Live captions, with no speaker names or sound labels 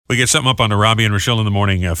We get something up on the Robbie and Rochelle in the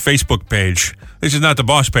Morning Facebook page. This is not the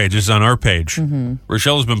boss page. This is on our page.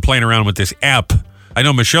 Rochelle has been playing around with this app. I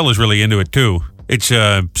know Michelle is really into it, too. It's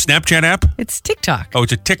a Snapchat app? It's TikTok. Oh,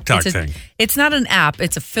 it's a TikTok thing. It's not an app.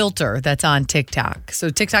 It's a filter that's on TikTok. So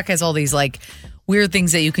TikTok has all these like weird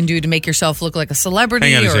things that you can do to make yourself look like a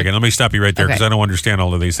celebrity. Hang on a second. Let me stop you right there because I don't understand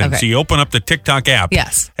all of these things. Okay. So you open up the TikTok app.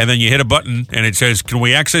 Yes. And then you hit a button and it says, can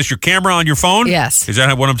we access your camera on your phone? Yes. Is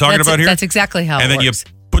that what I'm talking about here? That's exactly how it works. And then you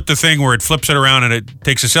put the thing where it flips it around and it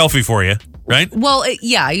takes a selfie for you, right? Well,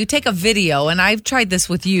 you take a video, and I've tried this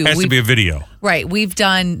with you. It has to be a video. Right. We've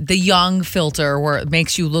done the young filter where it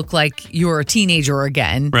makes you look like you're a teenager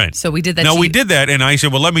again. Right. So we did that. No, we did that, and I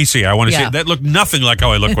said, well, let me see. I want to see it. That looked nothing like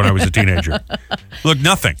how I looked when I was a teenager. Looked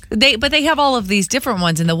nothing. But they have all of these different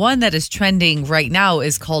ones, and the one that is trending right now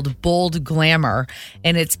is called Bold Glamour,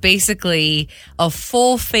 and it's basically a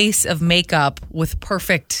full face of makeup with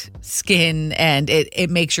perfect skin, and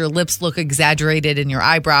it makes your lips look exaggerated and your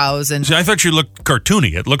eyebrows. And See, I thought you looked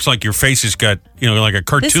cartoony. It looks like your face has got, like a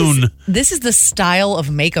cartoon. This is the style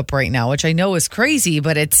of makeup right now, which I know is crazy,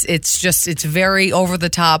 but it's very over the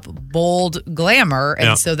top, bold glamour,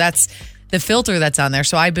 and so that's the filter that's on there.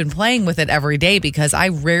 So I've been playing with it every day because I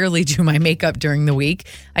rarely do my makeup during the week.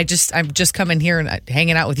 I'm just coming here and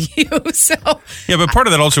hanging out with you. So yeah, but part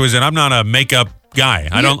of that also is that I'm not a makeup guy.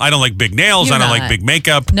 I don't like big nails. I don't like big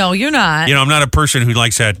makeup. No, you're not. I'm not a person who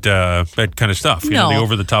likes that kind of stuff. The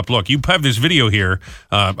over the top look. You have this video here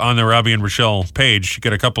on the Robbie and Rochelle page. You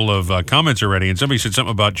got a couple of comments already, and somebody said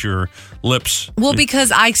something about your lips. Well,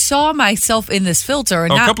 because I saw myself in this filter,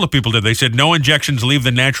 and a couple of people did. They said no injections. Leave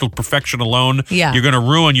the natural perfection alone. Yeah, you're going to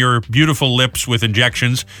ruin your beautiful lips with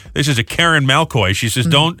injections. This is a Karen Malcoy. She says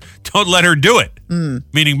don't let her do it.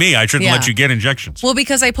 Meaning me. I shouldn't let you get injections. Well,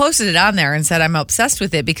 because I posted it on there and said I'm obsessed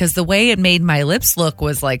with it because the way it made my lips look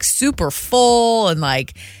was like super full and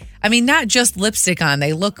not just lipstick on.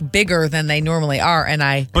 They look bigger than they normally are, and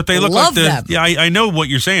but they look love like them. Yeah, I know what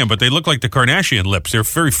you're saying, but they look like the Kardashian lips. They're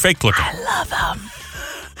very fake looking. I love them.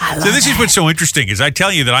 So this is what's so interesting is I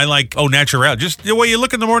tell you that I like au naturel. Just the way you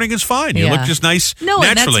look in the morning is fine. You look just nice naturally.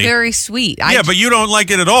 And that's very sweet. But you don't like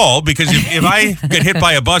it at all because if I get hit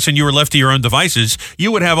by a bus and you were left to your own devices,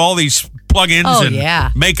 you would have all these plug-ins and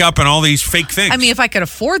makeup and all these fake things. I mean, if I could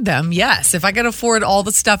afford them, yes. If I could afford all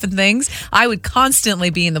the stuff and things, I would constantly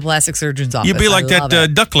be in the plastic surgeon's office. You'd be like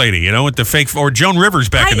that duck lady, with the fake, or Joan Rivers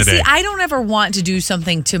back in the day. I don't ever want to do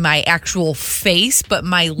something to my actual face, but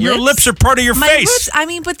my lips. Your lips are part of your face.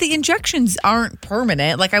 Lips, but the injections aren't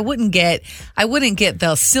permanent. Like I wouldn't get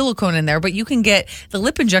the silicone in there, but you can get the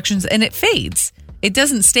lip injections and it fades. It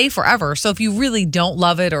doesn't stay forever. So if you really don't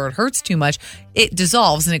love it or it hurts too much, it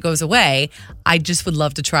dissolves and it goes away. I just would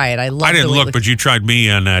love to try it. I didn't look, but you tried me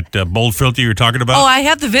on that bold filter you were talking about. Oh, I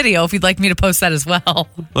have the video if you'd like me to post that as well.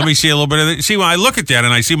 Let me see a little bit of it. See, when I look at that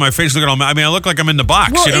and I see my face looking all, I look like I'm in the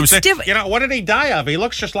box. Well, you know what I'm saying? What did he die of? He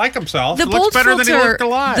looks just like himself. The he looks better than he looked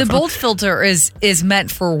alive. The bold filter is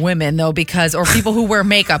meant for women though, or people who wear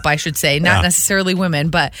makeup, I should say, not necessarily women,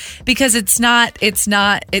 but because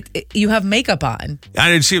you have makeup on. I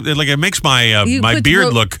didn't see it. Like it makes my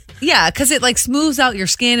beard look. Yeah, because it smooths out your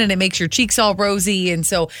skin and it makes your cheeks all rosy. And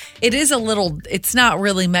so it is it's not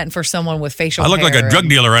really meant for someone with facial hair. I look like a drug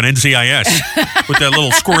dealer on NCIS with that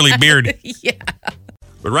little squirrely beard. Yeah.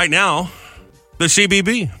 But right now, the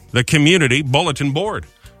CBB, the Community Bulletin Board.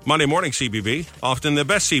 Monday morning CBB, often the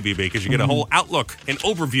best CBB because you get a whole outlook, an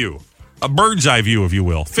overview, a bird's eye view, if you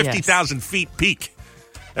will. 50,000 feet peek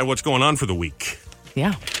at what's going on for the week.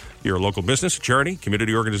 Yeah. You're a local business, charity,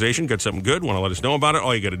 community organization, got something good, want to let us know about it,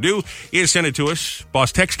 all you got to do is send it to us.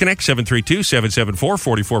 Boss Text Connect,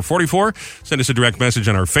 732-774-4444. Send us a direct message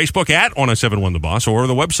on our Facebook at 1071 The Boss or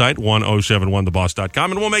the website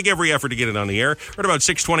 1071theboss.com, and we'll make every effort to get it on the air right about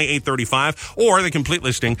 6:20, 8:35, or the complete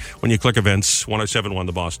listing when you click events,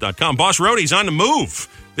 1071theboss.com. Boss Roadie's on the move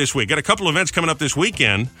this week. Got a couple events coming up this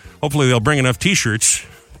weekend. Hopefully they'll bring enough T-shirts.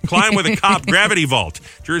 Climb with a Cop Gravity Vault,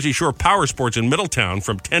 Jersey Shore Power Sports in Middletown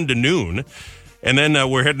from 10 to noon. And then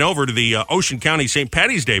we're heading over to the Ocean County St.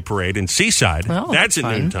 Patty's Day Parade in Seaside. Oh, that's at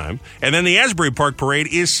noontime. And then the Asbury Park Parade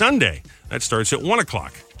is Sunday. That starts at 1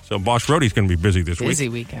 o'clock. So Boss Roadie's going to be busy this week. Busy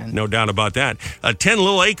weekend. No doubt about that. A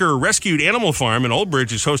 10-little-acre rescued animal farm in Old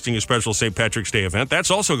Bridge is hosting a special St. Patrick's Day event.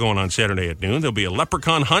 That's also going on Saturday at noon. There'll be a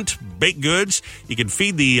leprechaun hunt, baked goods. You can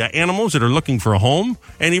feed the animals that are looking for a home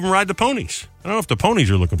and even ride the ponies. I don't know if the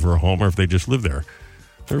ponies are looking for a home or if they just live there.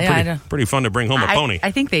 They're pretty fun to bring home a pony.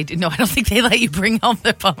 I think they do. No, I don't think they let you bring home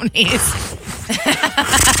the ponies.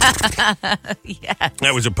 Yeah.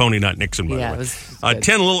 That was a Pony Not Nixon, by the way. It was good.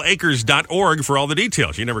 10littleacres.org for all the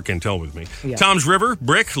details. You never can tell with me. Yeah. Tom's River,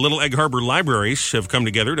 Brick, Little Egg Harbor Libraries have come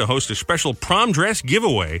together to host a special prom dress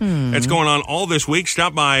giveaway that's going on all this week.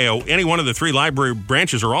 Stop by any one of the 3 library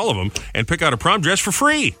branches or all of them and pick out a prom dress for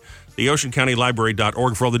free. The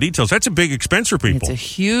OceanCountyLibrary.org for all the details. That's a big expense for people. It's a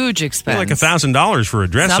huge expense. Like $1,000 for a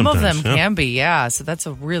dress Some sometimes. of them can be, yeah. So that's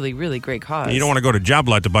a really, really great cause. You don't want to go to Job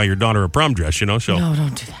Lot to buy your daughter a prom dress, So No,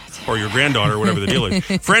 don't do that. or your granddaughter, whatever the deal is.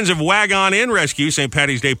 Friends of Wagon Inn Rescue, St.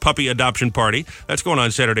 Patty's Day puppy adoption party. That's going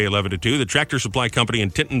on Saturday, 11 to 2. The Tractor Supply Company in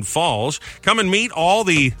Tinton Falls. Come and meet all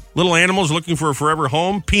the little animals looking for a forever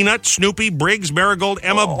home. Peanut, Snoopy, Briggs, Marigold,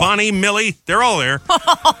 Emma, Bonnie, Millie. They're all there.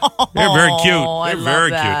 They're very cute. I They're love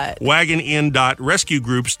very that. cute.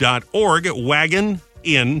 WagonIn.rescuegroups.org.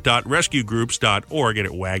 WagonIn.rescuegroups.org. Get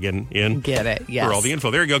it, Wagon Inn. Get it, yes. For all the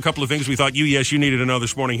info. There you go. A couple of things we thought you needed to know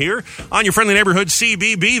this morning here on your friendly neighborhood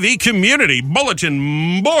CBB, the Community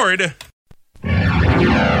Bulletin Board.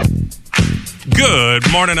 Good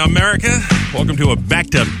morning, America. Welcome to a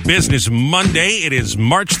Back to Business Monday. It is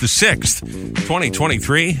March the 6th,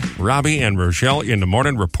 2023. Robbie and Rochelle in the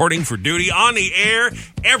morning reporting for duty on the air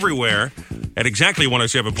everywhere at exactly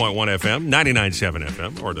 107.1 FM, 99.7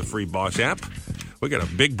 FM, or the free Boss app. We got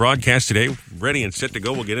a big broadcast today, ready and set to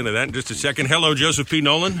go. We'll get into that in just a second. Hello, Joseph P.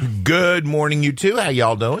 Nolan. Good morning, you two. How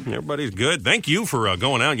y'all doing? Everybody's good. Thank you for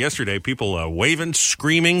going out yesterday. People waving,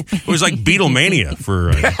 screaming. It was like Beatlemania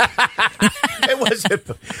for... It wasn't,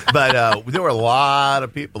 but there were a lot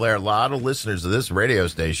of people there, a lot of listeners to this radio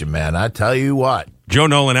station, man. I tell you what. Joe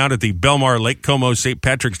Nolan out at the Belmar Lake Como St.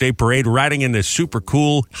 Patrick's Day Parade riding in this super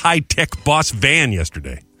cool high-tech Boss van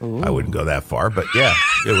yesterday. Ooh. I wouldn't go that far, but yeah,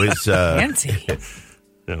 it was... Fancy.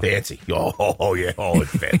 Fancy. Oh, yeah. Oh,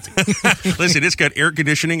 it's fancy. Listen, it's got air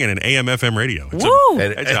conditioning and an AM/FM radio. It's Woo!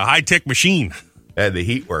 a high-tech machine. And the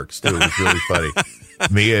heat works, too. It was really funny.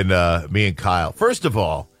 Me and Kyle. First of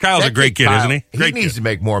all, Kyle's a great kid, Kyle, isn't he? Great needs to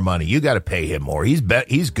make more money. You got to pay him more. He's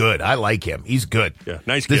good. I like him. He's good. Yeah,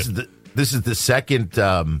 nice kid. This is the second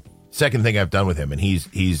thing I've done with him, and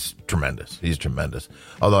he's tremendous. He's tremendous.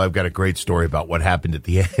 Although I've got a great story about what happened at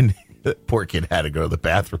the end. That poor kid had to go to the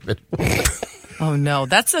bathroom. Oh no,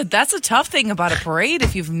 that's a tough thing about a parade.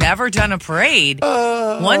 If you've never done a parade,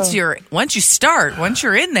 once you're in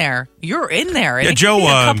there, you're in there. And Yeah, it Joe, can be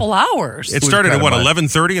a couple hours. It started at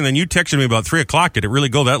 11:30, and then you texted me about 3:00. Did it really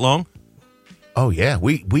go that long? Oh yeah,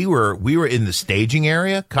 we were in the staging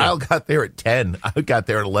area. Kyle got there at 10. I got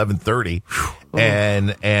there at 11:30,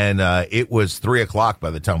 and it was 3:00 by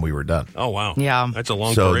the time we were done. Oh wow, Yeah. that's a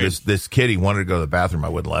long So parade. this kid, he wanted to go to the bathroom. I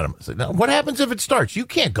wouldn't let him. I said, "No, what happens if it starts? You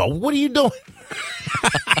can't go. What are you doing?"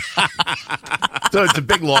 So it's a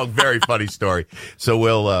big, long, very funny story. So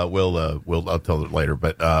I'll tell it later.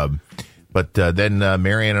 But then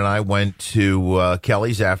Marianne and I went to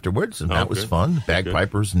Kelly's afterwards, and that was fun.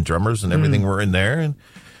 Bagpipers and drummers and everything were in there, and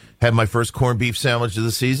had my first corned beef sandwich of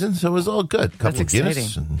the season. So it was all good. Couple That's of Guinness,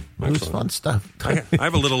 exciting. and it was fun stuff. I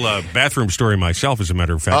have a little bathroom story myself, as a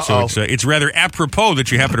matter of fact. So it's rather apropos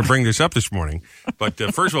that you happen to bring this up this morning. But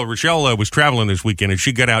first of all, Rochelle was traveling this weekend, and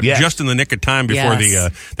she got out just in the nick of time before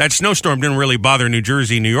that snowstorm didn't really bother New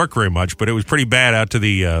Jersey, New York very much, but it was pretty bad out to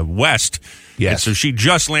the west. Yes. And so she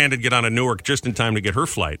just landed, get on to Newark just in time to get her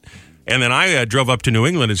flight. And then I drove up to New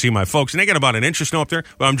England to see my folks, and they got about an inch of snow up there.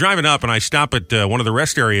 Well, I'm driving up, and I stop at one of the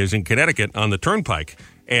rest areas in Connecticut on the Turnpike,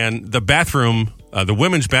 and the bathroom, the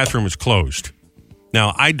women's bathroom is closed.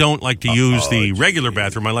 Now, I don't like to use the regular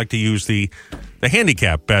bathroom. I like to use the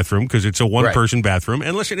handicap bathroom because it's a one-person bathroom.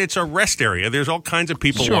 And listen, it's a rest area. There's all kinds of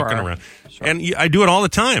people walking around. Sure. And I do it all the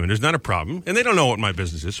time, and there's not a problem. And they don't know what my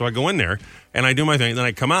business is, so I go in there, and I do my thing. Then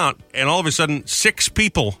I come out, and all of a sudden, 6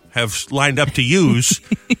 people have lined up to use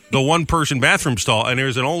the one-person bathroom stall. And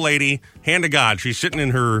there's an old lady, hand to God, she's sitting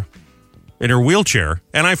in her wheelchair,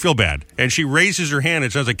 and I feel bad. And she raises her hand.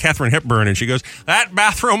 It sounds like Katharine Hepburn, and she goes, "That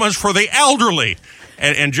bathroom is for the elderly."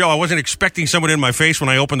 And Joe, I wasn't expecting someone in my face when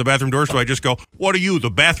I opened the bathroom door, so I just go, "What are you, the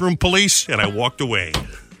bathroom police?" And I walked away.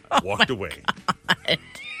 God.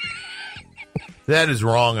 That is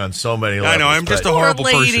wrong on so many levels. I know. I'm just a horrible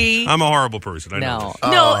lady. person. I'm a horrible person. I know.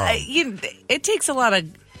 It takes a lot of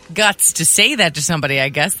guts to say that to somebody, I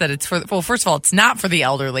guess, that it's for, well, first of all, it's not for the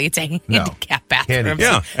elderly. It's a handicap bathroom.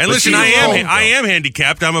 Yeah. And listen, I am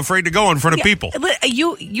handicapped. I'm afraid to go in front of people.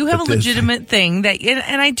 You have a legitimate thing that,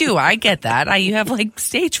 and I do. I get that. You have like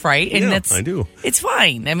stage fright, and I do. It's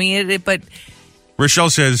fine. I mean, but Rochelle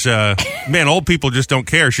says, man, old people just don't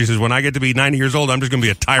care. She says, when I get to be 90 years old, I'm just going to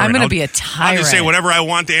be a tyrant. I'm going to be a tyrant. I'll just say whatever I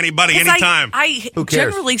want to anybody, anytime. I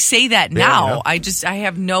generally say that now. I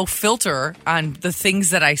have no filter on the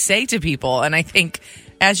things that I say to people. And I think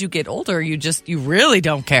as you get older, you really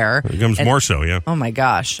don't care. It becomes more so, yeah. Oh, my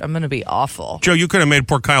gosh. I'm going to be awful. Joe, you could have made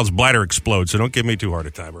poor Kyle's bladder explode, so don't give me too hard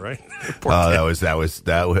a time, all right? That was.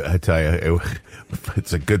 I tell you,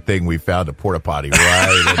 it's a good thing we found a porta potty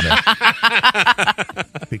right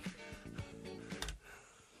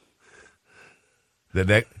in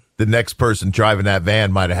there. The next person driving that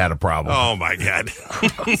van might have had a problem. Oh, my God.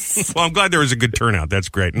 Well, I'm glad there was a good turnout. That's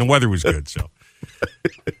great. And the weather was good, so.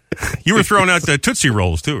 You were throwing out the Tootsie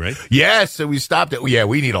Rolls, too, right? Yes, so we stopped it. Yeah,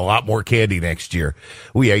 we need a lot more candy next year.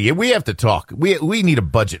 We have to talk. We need a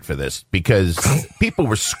budget for this because people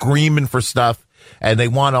were screaming for stuff, and they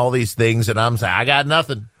want all these things, and I'm saying, I got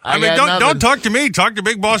nothing. Don't talk to me. Talk to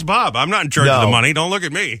Big Boss Bob. I'm not in charge of the money. Don't look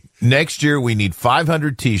at me. Next year, we need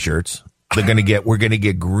 500 T-shirts. We're going to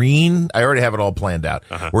get green. I already have it all planned out.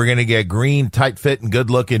 We're going to get green, tight fit, and good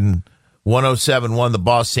looking 1071 The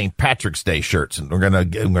Boss St. Patrick's Day shirts. And we're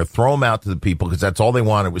going to throw them out to the people because that's all they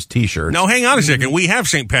wanted was T-shirts. No, hang on a second. We have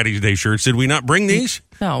St. Patty's Day shirts. Did we not bring these?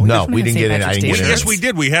 No, we didn't get any. I didn't get any. Yes, we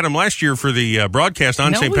did. We had them last year for the broadcast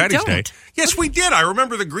on St. Patty's Day. Yes, we did. I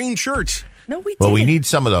remember the green shirts. No, we didn't. Well, we need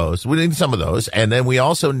some of those. And then we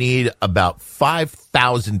also need about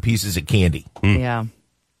 5,000 pieces of candy. Yeah.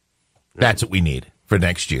 That's what we need for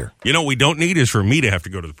next year. You know what we don't need is for me to have to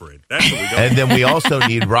go to the parade. That's what we don't And then we also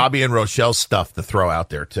need Robbie and Rochelle's stuff to throw out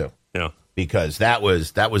there too. Yeah. Because that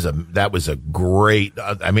was a great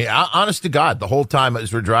honest to God, the whole time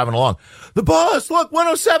as we're driving along. The Boss, look,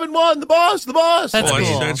 1071, the Boss. That's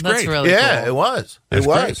cool. That's great. That's really cool. Yeah, it was. That's it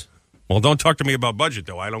was. Great. Well, don't talk to me about budget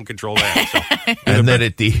though. I don't control that. So.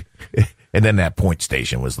 and then that point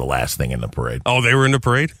station was the last thing in the parade. Oh, they were in the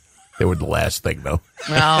parade? They were the last thing, though.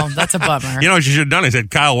 Well, that's a bummer. You know what you should have done is had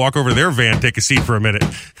Kyle walk over to their van, take a seat for a minute.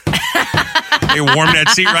 They warmed that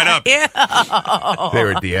seat right up. Yeah. They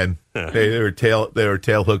were at the end. They were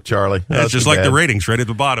tail hook Charlie. That's just like the ratings right at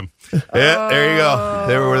the bottom. Yeah, there you go.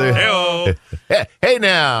 They were there. Hey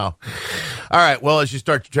now. All right, well, as you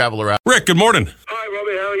start to travel around. Rick, good morning. Hi,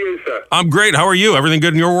 Robbie. How are you, sir? I'm great. How are you? Everything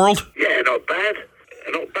good in your world? Yeah, not bad.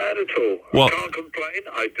 Not bad at all. Well, I can't complain.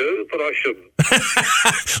 I do, but I shouldn't.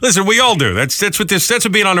 Listen, we all do. That's what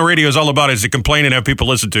being on the radio is all about, is to complain and have people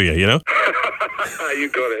listen to you, you know? You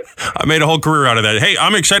got it. I made a whole career out of that. Hey,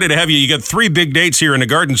 I'm excited to have you. You got 3 big dates here in the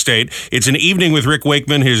Garden State. It's an evening with Rick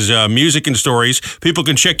Wakeman, his music and stories. People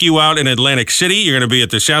can check you out in Atlantic City. You're going to be at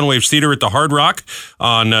the Soundwaves Theater at the Hard Rock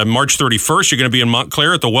on March 31st. You're going to be in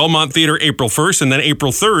Montclair at the Wellmont Theater April 1st, and then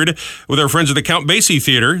April 3rd with our friends at the Count Basie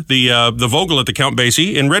Theater, the Vogel at the Count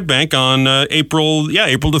Basie in Red Bank on April the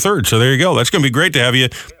 3rd. So there you go. That's going to be great to have you.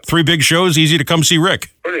 3 big shows, easy to come see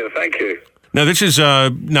Rick. Brilliant. Thank you. Now, this is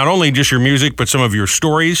not only just your music, but some of your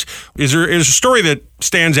stories. Is there a story that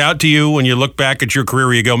stands out to you when you look back at your career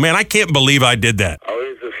where you go, man, I can't believe I did that? Oh,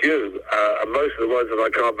 there's a few. And most of the ones that I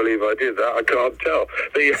can't believe I did that, I can't tell.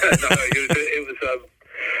 But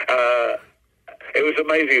it was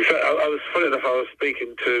amazing. So I was, funny enough, I was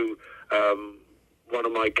speaking to one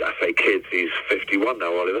of my, kids, he's 51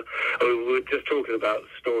 now, Oliver. We were just talking about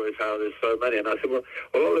stories, how there's so many. And I said, well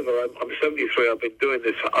Oliver, I'm 73. I've been doing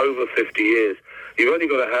this for over 50 years. You've only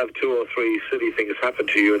got to have 2 or 3 silly things happen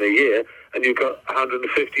to you in a year, and you've got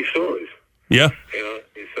 150 stories. Yeah. You know,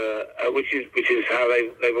 it's, which is how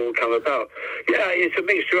they've all come about. Yeah, it's a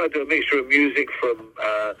mixture. I do a mixture of music from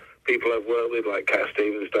people I've worked with, like Cat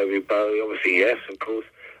Stevens, David Bowie, obviously, yes, of course,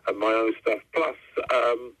 and my own stuff. Plus,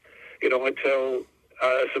 I tell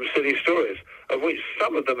some silly stories, of which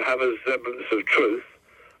some of them have a semblance of truth,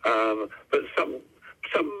 but some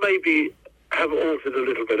maybe have altered a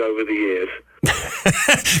little bit over the years.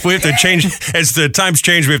 We have to change, as the times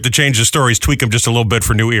change, we have to change the stories, tweak them just a little bit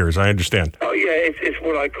for new ears. I understand. Oh yeah, it's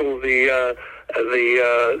what I call the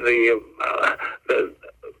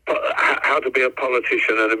how to be a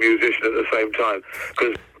politician and a musician at the same time,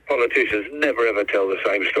 because politicians never ever tell the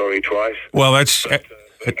same story twice. Well, that's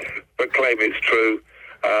but claim it's true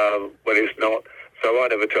when it's not. So I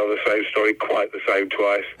never tell the same story quite the same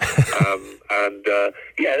twice. As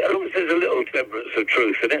long as there's a little semblance of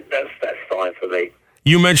truth in it, that's fine for me.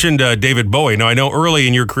 You mentioned David Bowie. Now, I know early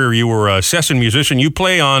in your career you were a session musician. You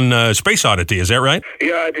play on Space Oddity, is that right?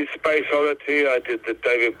 Yeah, I did Space Oddity. I did the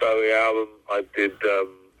David Bowie album. I did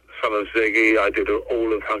some of Ziggy. I did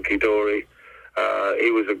all of Hunky Dory.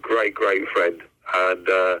 He was a great, great friend. And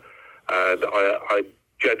I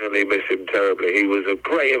genuinely miss him terribly. He was a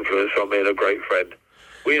great influence on me and a great friend.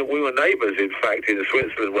 We were neighbours, in fact, in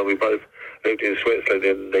Switzerland when we both lived in Switzerland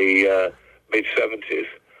in the mid-70s.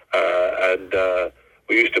 And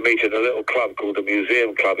we used to meet in a little club called the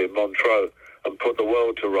Museum Club in Montreux and put the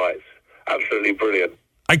world to rights. Absolutely brilliant.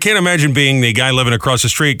 I can't imagine being the guy living across the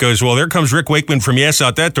street goes, well, there comes Rick Wakeman from Yes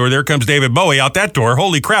out that door. There comes David Bowie out that door.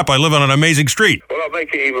 Holy crap, I live on an amazing street. Well, I'll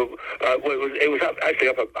make it even... it was actually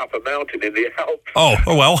up a mountain in the Alps. Oh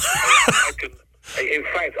well. In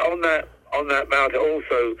fact, on that mountain,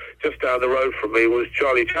 also just down the road from me, was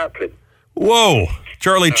Charlie Chaplin. Whoa,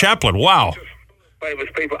 Charlie Chaplin, wow. Famous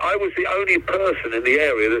people. I was the only person in the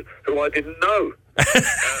area who I didn't know.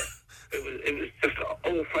 It was just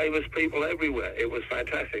all famous people everywhere. It was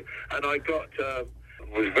fantastic. And I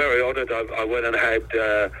was very honoured. I went and had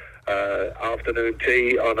afternoon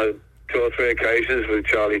tea on 2 or 3 occasions with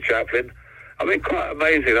Charlie Chaplin. I mean, quite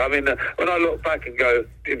amazing. I mean, when I look back and go,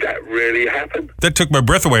 did that really happen? That took my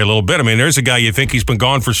breath away a little bit. I mean, there's a guy you think he's been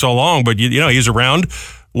gone for so long, but you know, he's around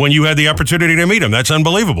when you had the opportunity to meet him. That's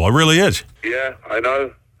unbelievable. It really is. Yeah, I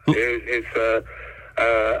know.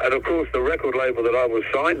 And of course, the record label that I was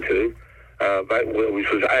signed to, which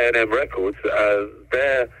was A&M Records,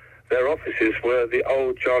 their offices were the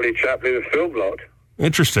old Charlie Chaplin film lot.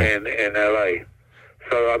 Interesting. In LA.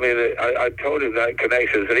 So, I mean, I told him that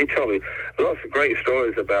connections, and he told me lots of great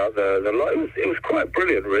stories about the lot. It was quite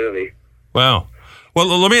brilliant, really. Wow. Well,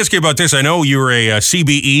 let me ask you about this. I know you were a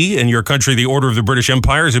CBE in your country. The Order of the British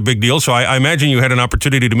Empire is a big deal. So I imagine you had an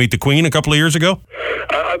opportunity to meet the Queen a couple of years ago?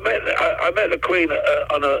 I met the Queen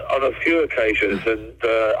on a few occasions, and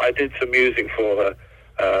I did some music for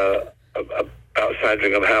her about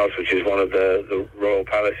Sandringham House, which is one of the royal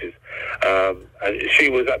palaces. And she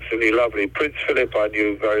was absolutely lovely. Prince Philip I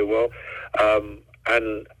knew very well. And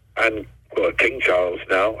King Charles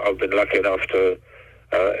now. I've been lucky enough to...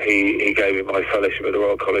 he gave me my fellowship at the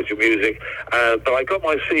Royal College of Music. But I got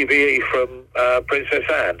my CBE from Princess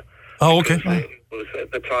Anne. Oh, okay. It was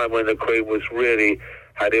at the time when the Queen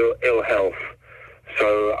had ill health.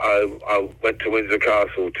 So I went to Windsor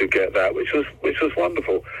Castle to get that, which was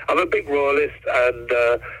wonderful. I'm a big royalist and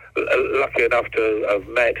lucky enough to have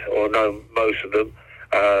met or known most of them.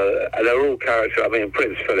 And they're all characters. I mean,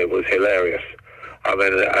 Prince Philip was hilarious. I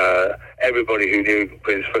mean, everybody who knew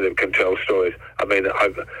Prince Philip can tell stories. I mean,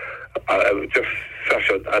 I'm just such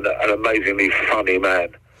an amazingly funny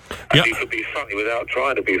man. And yeah. He could be funny without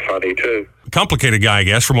trying to be funny, too. Complicated guy, I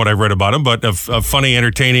guess, from what I've read about him, but a funny,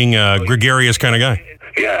 entertaining, gregarious kind of guy.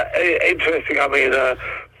 Yeah, interesting. I mean,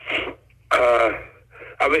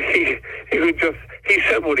 he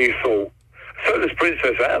said what he thought. So does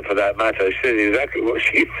Princess Anne, for that matter. She said exactly what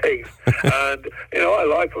she thinks. And, I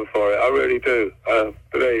like her for it. I really do. But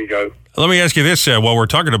there you go. Let me ask you this while we're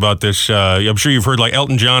talking about this. I'm sure you've heard like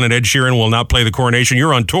Elton John and Ed Sheeran will not play the coronation.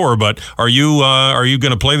 You're on tour, but are you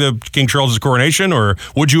going to play the King Charles's coronation, or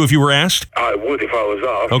would you if you were asked? I would if I was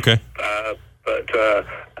asked. Okay. But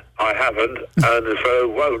I haven't, and so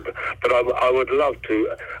won't. But I would love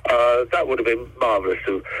to. That would have been marvellous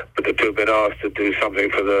to have been asked to do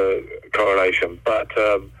something for the coronation. But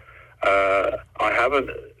I haven't,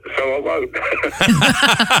 so I won't.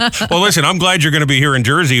 Well, listen, I'm glad you're going to be here in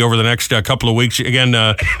Jersey over the next couple of weeks. Again,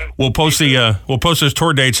 we'll post those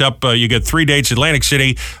tour dates up. You get 3 dates: Atlantic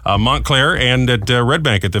City, Montclair, and at Red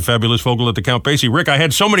Bank at the Fabulous Vogel at the Count Basie. Rick, I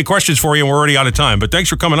had so many questions for you, and we're already out of time. But thanks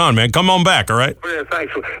for coming on, man. Come on back, all right? Brilliant,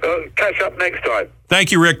 thanks. Catch up next time.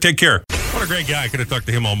 Thank you, Rick. Take care. What a great guy. I could have talked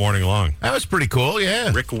to him all morning long. That was pretty cool,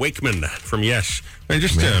 yeah. Rick Wakeman from Yes. And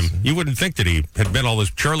just, you wouldn't think that he had met all this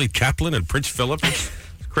Charlie Chaplin and Prince Philip. It's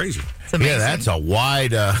crazy. It's amazing. Yeah, that's a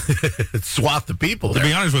wide swath of people there. To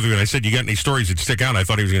be honest with you, when I said you got any stories that stick out, I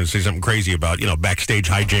thought he was going to say something crazy about, backstage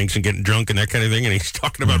hijinks and getting drunk and that kind of thing. And he's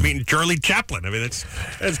talking about meeting Charlie Chaplin. I mean, that's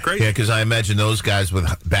crazy. Yeah, because I imagine those guys with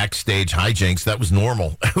backstage hijinks, that was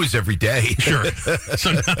normal. It was every day. Sure.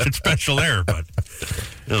 So nothing special there, but...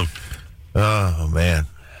 Oh, man.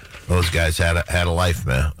 Those guys had a life,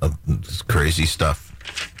 man. It's crazy stuff.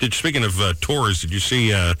 Speaking of tours, did you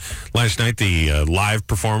see last night the live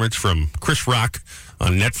performance from Chris Rock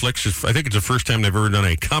on Netflix? I think it's the first time they've ever done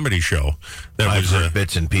a comedy show. I've heard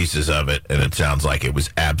bits and pieces of it, and it sounds like it was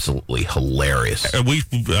absolutely hilarious. We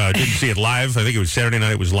didn't see it live. I think it was Saturday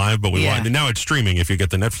night it was live, but we wanted, and now it's streaming if you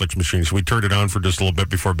get the Netflix machine. So we turned it on for just a little bit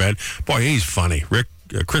before bed. Boy, he's funny.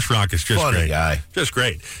 Chris Rock is just funny great. Guy. Just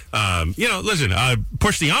great. Listen,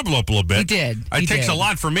 push the envelope a little bit. He did. It takes a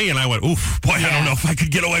lot for me, and I went, oof, boy, I don't know if I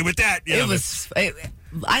could get away with that.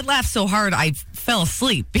 I laughed so hard I fell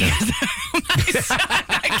asleep because I'm not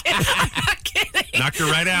kidding. Knocked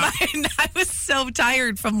her right out. I was so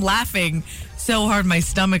tired from laughing so hard my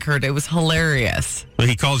stomach hurt. It was hilarious. Well,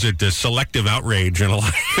 he calls it selective outrage, and a lot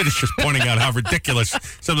of it is just pointing out how ridiculous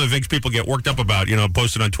some of the things people get worked up about,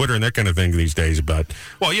 posted on Twitter and that kind of thing these days about,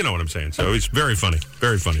 well, you know what I'm saying. So it's very funny.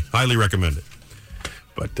 Very funny. Highly recommend it.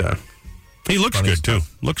 But he looks Funny good, stuff.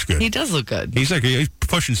 too. Looks good. He does look good. He's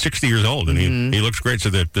pushing 60 years old, and he looks great. So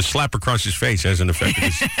the slap across his face hasn't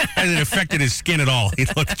affected his skin at all. He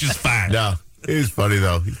looks just fine. No, it is funny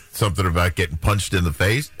though. Something about getting punched in the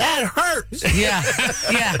face. That hurts. Yeah.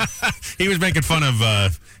 He was making fun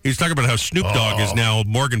of. He was talking about how Snoop Dogg is now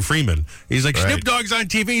Morgan Freeman. He's like, Right. Snoop Dogg's on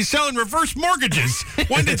TV. He's selling reverse mortgages.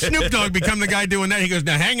 When did Snoop Dogg become the guy doing that? He goes,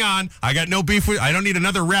 now hang on. I got no beef with. I don't need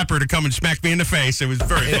another rapper to come and smack me in the face. It was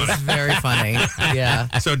very It's funny. very funny. Yeah.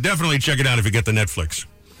 So definitely check it out if you get the Netflix.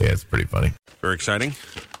 Yeah, it's pretty funny. Very exciting.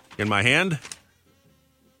 In my hand,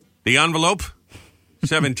 the envelope.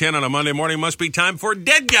 7:10 on a Monday morning must be time for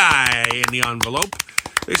Dead Guy in the Envelope.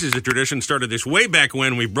 This is a tradition started this way back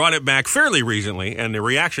when. We brought it back fairly recently, and the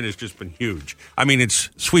reaction has just been huge. I mean, it's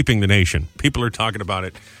sweeping the nation. People are talking about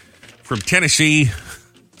it from Tennessee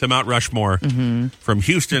to Mount Rushmore, from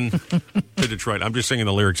Houston to Detroit. I'm just singing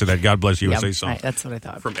the lyrics of that God Bless USA Yep, song. that's what I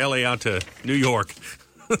thought. From LA out to New York.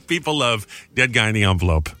 People love Dead Guy in the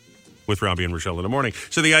Envelope with Robbie and Rochelle in the morning.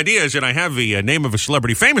 So the idea is that I have the name of a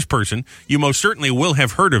celebrity famous person. You most certainly will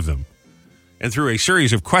have heard of them. And through a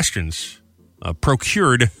series of questions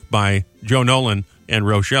procured by Joe Nolan and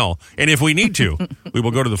Rochelle, and if we need to, we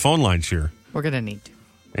will go to the phone lines here We're going to need to.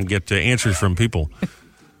 and get answers from people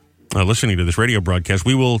listening to this radio broadcast.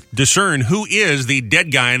 We will discern who is the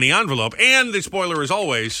dead guy in the envelope. And the spoiler is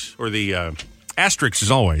always, or the asterisk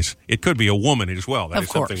is always, it could be a woman as well. That Of is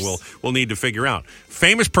something course. we'll need to figure out.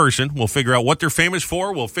 Famous person, we'll figure out what they're famous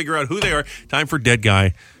for. We'll figure out who they are. Time for dead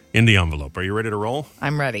guy in the envelope. Are you ready to roll?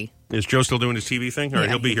 I'm ready. Is Joe still doing his TV thing? All right,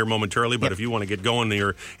 Yeah. he'll be here momentarily, but if you want to get going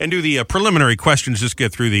there and do the preliminary questions, just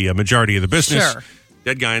get through the majority of the business. Sure.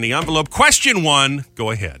 Dead guy in the envelope. Question 1,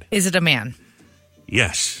 go ahead. Is it a man?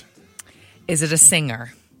 Yes. Is it a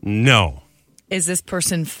singer? No. Is this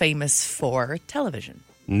person famous for television?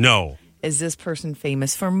 No. Is this person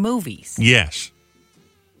famous for movies? Yes.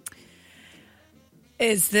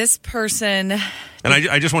 Is this person... And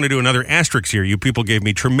I just want to do another asterisk here. You people gave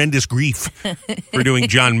me tremendous grief for doing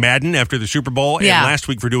John Madden after the Super Bowl and Yeah. last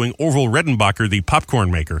week for doing Orville Redenbacher, the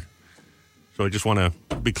popcorn maker. So I just want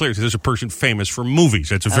to be clear. This is a person famous for movies.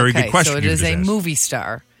 That's a very good question. So it you is just a asked. movie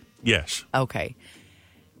star. Yes. Okay.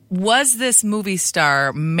 Was this movie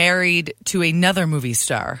star married to another movie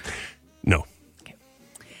star? No.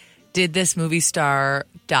 Did this movie star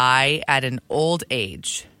die at an old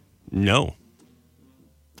age? No.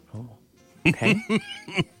 Okay.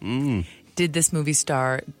 Did this movie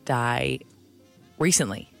star die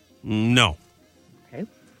recently? No. Okay.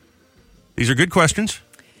 These are good questions.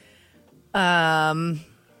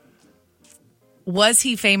 Was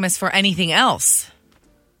he famous for anything else?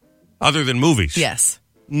 Other than movies? Yes.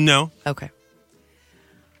 No. Okay.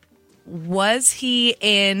 Was he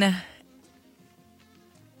in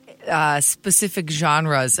specific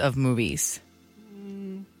genres of movies?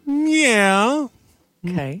 Yeah.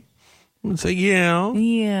 Okay. Let's say yeah.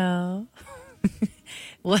 Yeah.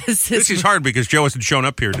 Was this? This is hard because Joe hasn't shown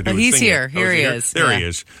up here to do Oh, his he's thing here. yet. Here is he here? is. There he Yeah.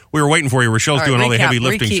 is. We were waiting for you. Rochelle's All right, doing all the heavy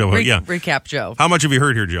recap, lifting. Yeah. Recap, Joe. How much have you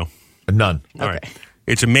heard here, Joe? None. All right.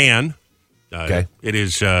 It's a man. Okay. It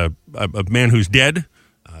is a man who's dead.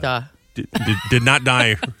 Duh. Did not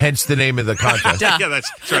die. Hence the name of the contest. Duh. Yeah,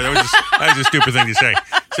 that's sorry. That was a stupid thing to say.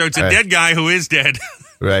 So it's a Right. dead guy who is dead.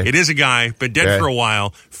 Right. It is a guy, but dead Right. for a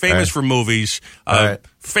while. Famous Right. for movies. Right.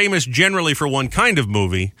 Famous generally for one kind of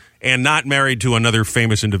movie, and not married to another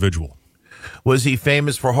famous individual. Was he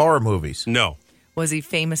famous for horror movies? No. Was he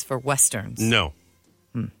famous for westerns? No.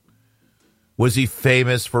 Was he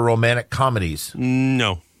famous for romantic comedies?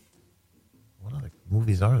 No. What other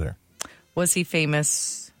movies are there? Was he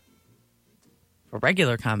famous for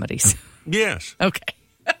regular comedies? Yes. Okay.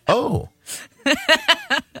 Oh.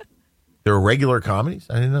 There are regular comedies?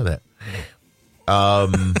 I didn't know that.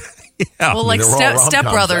 Well, like they're all Step rom-coms.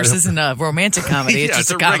 I Brothers don't- isn't a romantic comedy. It's Yeah,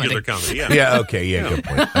 just it's a comedy. regular comedy. Yeah. Yeah, okay. Yeah, good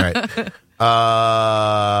point. All right.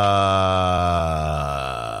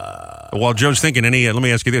 While Joe's thinking, let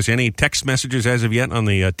me ask you this. Any text messages as of yet on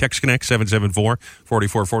the Text Connect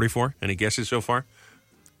 774-4444? Any guesses so far?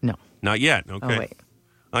 No. Not yet. Okay. Oh, wait.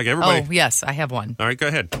 Like everybody. Oh, yes, I have one. All right, go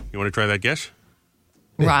ahead. You want to try that guess?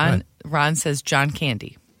 Ron says John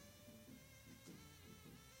Candy.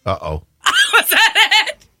 Uh-oh. Was that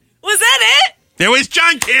it? Was that it? There was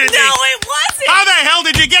John Candy. No, it wasn't. How the hell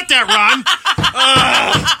did you get that,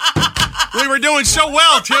 Ron? We were doing so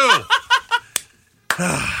well, too.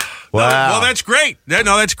 Wow. Well, that's great.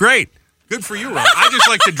 That's great. Good for you, Ron. I just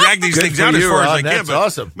like to drag these things out as far as I can. That's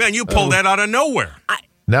awesome. Man, you pulled that out of nowhere.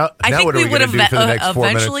 Now I think what are we we would going to have do for the next 4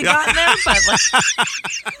 minutes? eventually gotten there,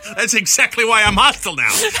 but That's exactly why I'm hostile now.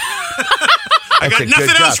 I got a nothing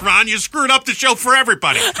good else, job. Ron. You screwed up the show for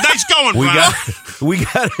everybody. Nice going, Ron.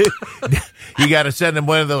 You got to send him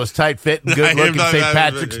one of those tight fit and good looking St.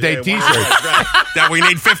 Patrick's Day T-shirts. Right. That we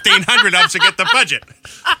need 1,500 of to get the budget.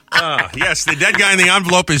 Yes, the dead guy in the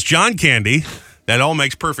envelope is John Candy. That all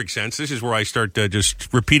makes perfect sense. This is where I start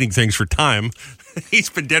just repeating things for time. He's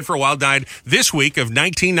been dead for a while, died this week of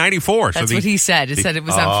 1994. that's what he said. He said it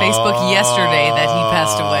was on Facebook yesterday that he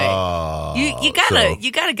passed away.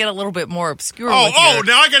 You gotta get a little bit more obscure. Now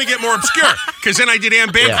I got to get more obscure because then I did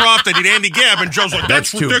Ann Bancroft, I did Andy Gibb, and Joe's like,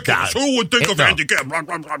 that's too ridiculous. bad. Who would think of Andy Gibb?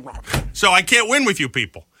 So I can't win with you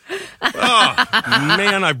people. Oh,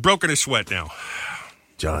 man, I've broken a sweat now.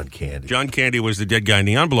 John Candy. John Candy was the dead guy in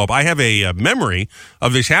the envelope. I have a memory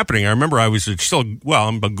of this happening. I remember I was still,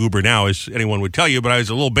 I'm a goober now, as anyone would tell you, but I was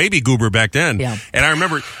a little baby goober back then. Yeah. And I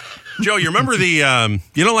remember, Joe, you remember the,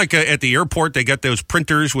 at the airport, they got those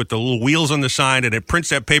printers with the little wheels on the side, and it prints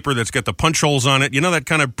that paper that's got the punch holes on it. You know that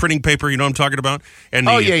kind of printing paper, you know what I'm talking about? And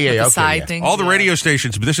Yeah. The Okay, side yeah. things, all the radio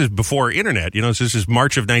stations, but this is before internet, so this is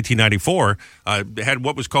March of 1994, had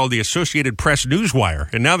what was called the Associated Press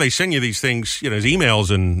Newswire. And now they send you these things, as emails,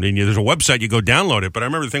 and there's a website, you go download it. But I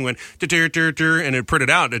remember the thing went, and it printed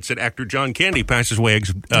out. It said, actor John Candy passes away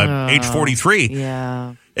age 43.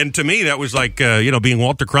 Yeah. And to me, that was like, being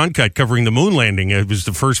Walter Cronkite covering the moon landing. It was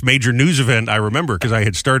the first major news event I remember because I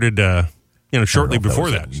had started, shortly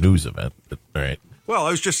before that. News event. But, all right. Well,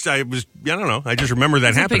 I don't know. I just remember that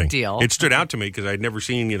It's a big happening. deal. It stood out to me because I'd never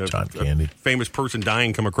seen, John Candy. a famous person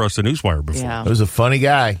dying come across the newswire before. Yeah. He was a funny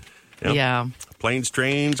guy. Yep. Yeah. Planes,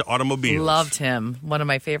 trains, automobiles. Loved him. One of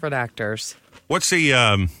my favorite actors. What's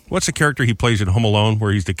the character he plays in Home Alone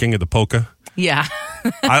where he's the king of the polka? Yeah.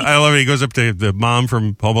 I love it. He goes up to the mom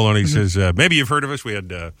from Home Alone. He Mm-hmm. says, maybe you've heard of us. We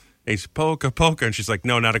had he's polka. And she's like,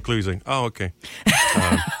 no, not a clue. He's like, oh, okay.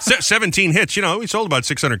 17 hits. We sold about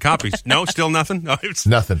 600 copies. No, still nothing? No, it's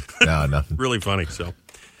Nothing. No, nothing. really funny. So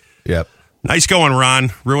Yep. nice going,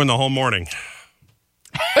 Ron. Ruined the whole morning.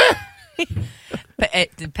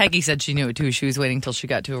 Peggy said she knew it too. She was waiting till she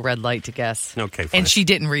got to a red light to guess. Okay, fine. And she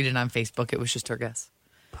didn't read it on Facebook. It was just her guess.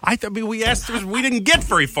 We asked, we didn't get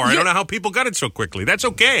very far. I don't know how people got it so quickly. That's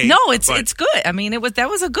okay. No, it's but- good. I mean, that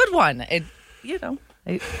was a good one.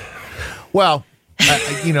 Well,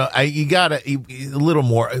 you got a little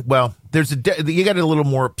more. Well, you got a little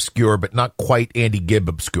more obscure, but not quite Andy Gibb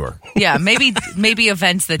obscure. yeah, maybe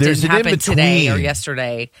events that There's didn't an happen today or in-between.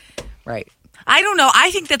 yesterday. Right. I don't know.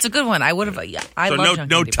 I think that's a good one. I would have. Yeah, I So love John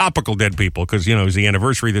no Candy. topical dead people because it was the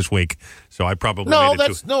anniversary this week. So I probably made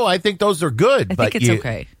it I think those are good. I but think it's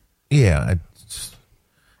okay. Yeah.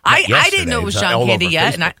 I yesterday, didn't know it was it's John all Candy over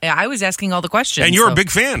yet, Facebook. and I was asking all the questions. And you're so- a big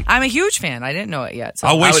fan. I'm a huge fan. I didn't know it yet. So.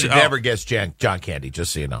 I'll I wait. would have never guessed John Candy.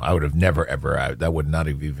 Just so you know, I would have never ever. That would not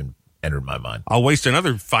have even entered my mind. I'll waste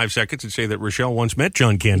another 5 seconds and say that Rochelle once met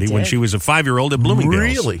John Candy He when did. she was a 5-year-old at Bloomingdale's.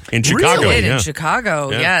 Really? In Chicago. Really? Yeah. In Chicago,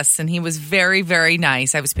 Yeah. yes, and he was very, very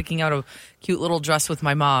nice. I was picking out a cute little dress with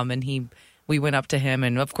my mom, and we went up to him,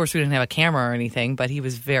 and of course we didn't have a camera or anything, but he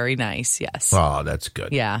was very nice. Yes. Oh, that's good.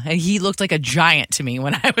 Yeah, and he looked like a giant to me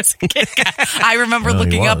when I was a kid. I remember Well, he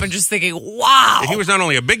looking up was. and just thinking, "Wow." He was not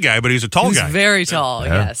only a big guy, but he was a tall He was guy. very tall.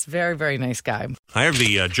 Yeah. Yes, very, very nice guy. I have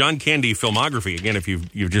the John Candy filmography. Again, if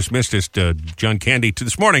you've just missed it, John Candy to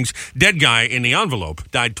this morning's dead guy in the envelope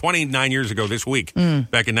died 29 years ago this week,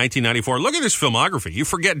 back in 1994. Look at this filmography. You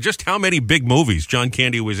forget just how many big movies John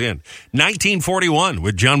Candy was in. 1941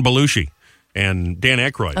 with John Belushi and Dan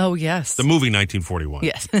Aykroyd. Oh yes, The movie 1941.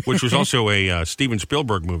 Yes. Which was also a Steven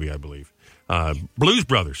Spielberg movie, I believe. Blues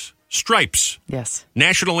Brothers. Stripes. yes,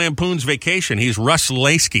 National Lampoon's Vacation. He's Russ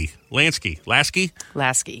Lasky. Lasky? Lasky. I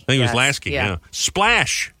think it was Lasky. Yeah.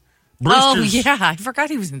 Splash. Oh Brewster's, yeah, I forgot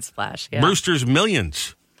he was in Splash. Yeah. Brewster's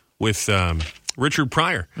Millions with Richard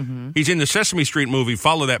Pryor. He's in the Sesame Street movie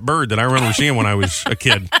Follow That Bird that I remember seeing when I was a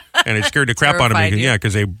kid, and it scared the crap out of Terrified me. you. Yeah,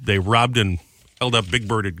 because they robbed and held up Big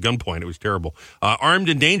Bird at gunpoint. It was terrible. Armed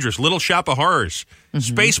and Dangerous, Little Shop of Horrors,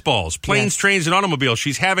 Spaceballs, Planes, Yes. Trains, and Automobiles.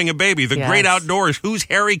 She's Having a Baby, The Yes. Great Outdoors, Who's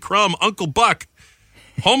Harry Crumb, Uncle Buck,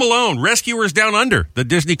 Home Alone, Rescuers Down Under, the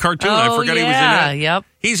Disney cartoon. I forgot he was in that. Yep.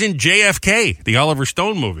 He's in JFK, the Oliver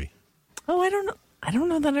Stone movie. Oh, I don't know. I don't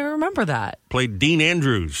know that I remember that. Played Dean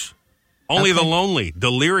Andrews. Only the Lonely,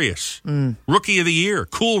 Delirious, Rookie of the Year,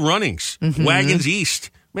 Cool Runnings, Wagons East,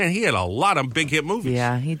 Man, he had a lot of big hit movies.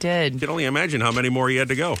 Yeah, he did. You can only imagine how many more he had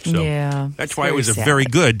to go. So Yeah, that's it's why it very was a sad. very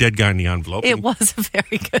good Dead Guy in the Envelope. It was a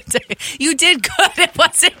very good day. You did good. It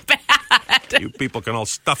wasn't bad. You people can all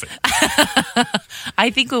stuff it. I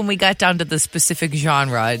think when we got down to the specific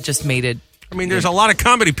genre, it just made it. I mean, there's a lot of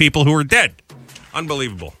comedy people who are dead.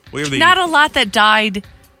 Unbelievable. We have the Not a lot that died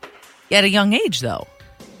at a young age, though.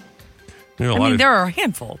 you know, I mean, there are a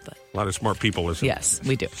handful, but a lot of smart people listen. yes,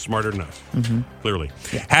 we do. Smarter than us, clearly.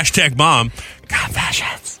 Hashtag mom.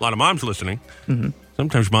 Confessions. A lot of moms listening.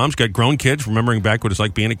 Sometimes moms got grown kids, remembering back what it's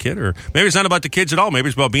like being a kid. Or maybe it's not about the kids at all. Maybe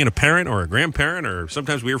it's about being a parent or a grandparent. Or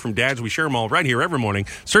sometimes we hear from dads. We share them all right here every morning,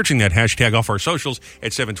 searching that hashtag off our socials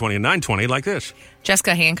at 720 and 920 like this.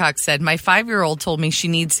 Jessica Hancock said, my 5-year-old told me she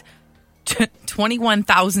needs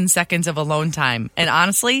 21,000 seconds of alone time. And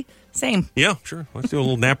honestly, same. Yeah, sure. Let's do a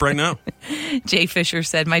little nap right now. Jay Fisher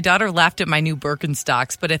said, my daughter laughed at my new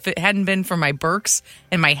Birkenstocks, but if it hadn't been for my Birks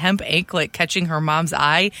and my hemp anklet catching her mom's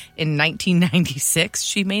eye in 1996,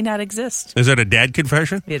 she may not exist. Is that a dad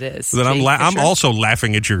confession? It is. Then I'm Jay I'm Fisher. also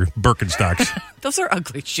laughing at your Birkenstocks. Those are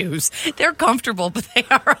ugly shoes. They're comfortable, but they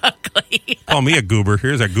are ugly. Call me a goober.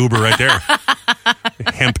 Here's a goober right there.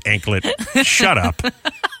 Hemp anklet. Shut up.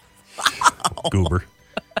 Goober.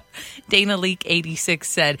 Dana Leak 86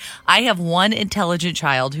 said, I have one intelligent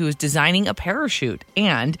child who is designing a parachute,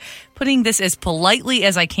 and putting this as politely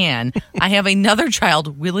as I can, I have another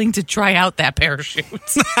child willing to try out that parachute.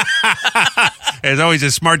 There's always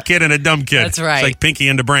a smart kid and a dumb kid. That's right. It's like Pinky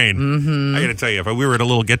and the Brain. Mm-hmm. I got to tell you, if we were at a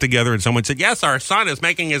little get-together and someone said, yes, our son is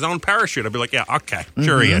making his own parachute, I'd be like, yeah, okay,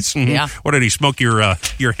 sure he is. Mhm. Yeah. What, did he smoke your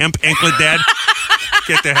hemp anklet, Dad?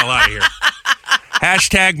 Get the hell out of here.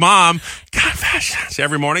 Hashtag mom confessions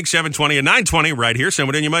every morning, 720 and 920 right here. Send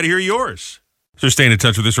it in. You might hear yours. So staying in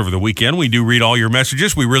touch with us over the weekend. We do read all your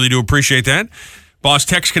messages. We really do appreciate that. Boss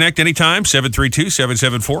Text Connect anytime,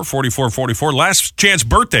 732-774-4444. Last chance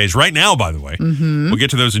birthdays right now, by the way. Mm-hmm. We'll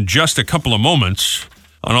get to those in just a couple of moments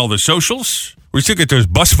on all the socials. We still get those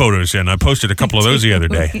bus photos in. I posted a couple of those the other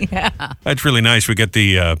day. Yeah. That's really nice. We get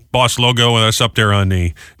the Boss logo with us up there on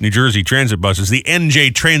the New Jersey transit buses, the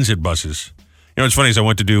NJ transit buses. You know, what's funny is I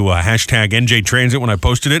went to do hashtag NJ Transit when I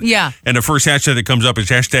posted it. Yeah. And the first hashtag that comes up is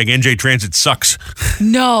hashtag NJ Transit sucks.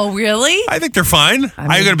 No, really? I think they're fine. I'm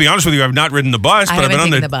going to be honest with you. I've not ridden the bus, but I've been on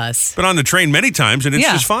the bus. Been on the train many times, and it's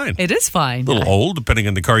just fine. It is fine. A little old, depending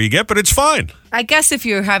on the car you get, but it's fine. I guess if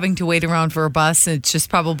you're having to wait around for a bus, it's just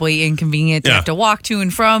probably inconvenient to have to walk to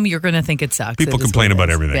and from. You're going to think it sucks. People complain about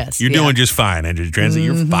everything. Yes, You're doing just fine, NJ Transit.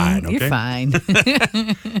 You're fine, okay? You're fine.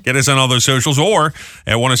 Get us on all those socials or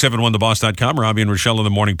at 1071theboss.com, Robbie and Rochelle on the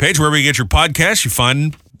morning page. Wherever you get your podcast, you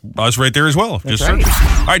find us right there as well. Just search.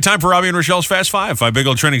 All right, time for Robbie and Rochelle's Fast Five. 5 big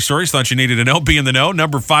old trending stories. Thought you needed to know. Be in the know.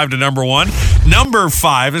 Number 5 to number 1. Number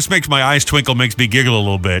 5. This makes my eyes twinkle, makes me giggle a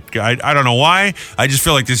little bit. I don't know why. I just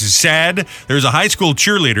feel like this is sad. There's a high school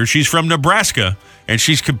cheerleader. She's from Nebraska. And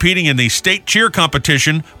she's competing in the state cheer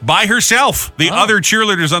competition by herself. The other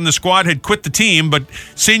cheerleaders on the squad had quit the team, but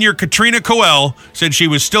senior Katrina Coel said she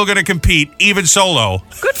was still going to compete, even solo.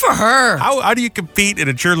 Good for her. How do you compete in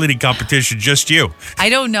a cheerleading competition, just you? I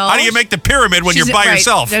don't know. How do you make the pyramid when you're by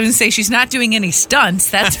yourself? I was going to say she's not doing any stunts,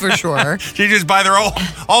 that's for sure. She just by their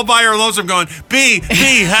all by her lonesome going, be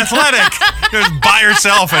athletic. Just by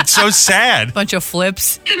herself. It's so sad. Bunch of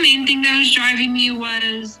flips. The main thing that was driving me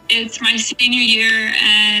was it's my senior year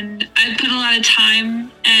and I put a lot of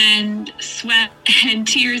time and sweat and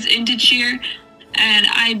tears into cheer, and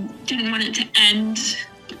I didn't want it to end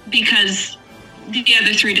because the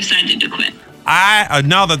other 3 decided to quit. I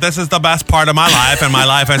know that this is the best part of my life, and my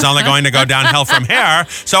life is only going to go downhill from here.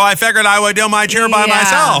 So I figured I would do my cheer by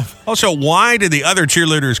myself. Also, why did the other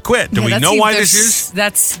cheerleaders quit? Do we know why this is?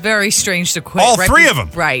 That's very strange to quit. All 3 of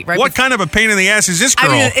them. Right. What kind of a pain in the ass is this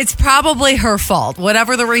girl? I mean, it's probably her fault.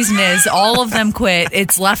 Whatever the reason is, all of them quit.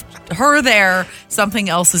 It's left her there. Something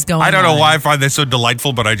else is going on. I don't know why I find this so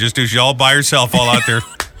delightful, but I just do. She's all by herself, all out there.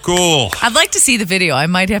 Cool. I'd like to see the video. I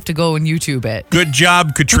might have to go and YouTube it. Good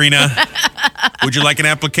job, Katrina. Would you like an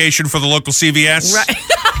application for the local CVS?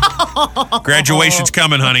 Right. Graduation's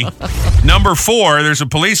coming, honey. Number 4, there's a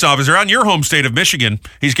police officer out in your home state of Michigan.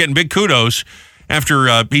 He's getting big kudos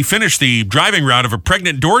after he finished the driving route of a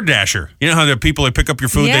pregnant DoorDasher. You know how the people that pick up your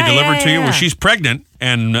food, they deliver it to you? Well, she's pregnant,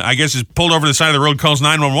 and I guess is pulled over to the side of the road, calls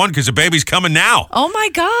 911 because the baby's coming now. Oh, my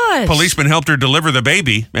gosh. Policeman helped her deliver the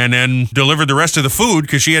baby and then delivered the rest of the food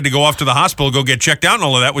because she had to go off to the hospital, go get checked out and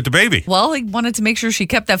all of that with the baby. Well, he wanted to make sure she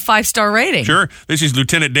kept that 5-star rating. Sure. This is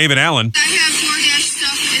Lieutenant David Allen. I have DoorDash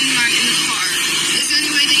stuff in the car. Is there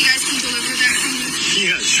any way that you guys can deliver that for me?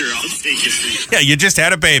 Yeah, sure. I'll take it for you. Yeah, you just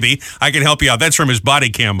had a baby. I can help you out. That's from his body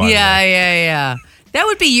cam, by the way. Yeah. That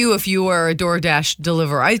would be you if you were a DoorDash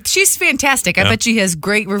deliverer. She's fantastic. I bet she has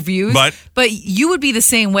great reviews. But you would be the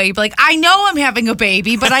same way. You'd be like, I know I'm having a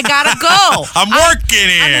baby, but I gotta go. I'm working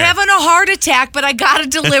here. I'm having a heart attack, but I gotta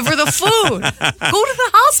deliver the food. Go to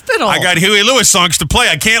the hospital. I got Huey Lewis songs to play.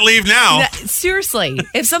 I can't leave now. Seriously,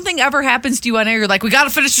 if something ever happens to you on air, you're like, we gotta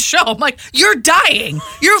finish the show. I'm like, you're dying.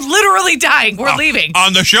 You're literally dying. We're leaving.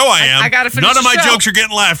 On the show I am. I gotta finish None of my the show. jokes are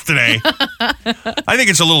getting laughed today. I think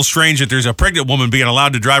it's a little strange that there's a pregnant woman being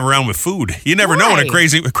allowed to drive around with food. You never know when a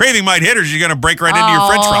craving might hit her. She's going to break right into your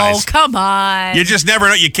French fries. Oh, come on. You just never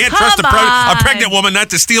know. You can't trust a pregnant woman not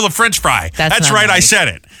to steal a French fry. That's right. Nice. I said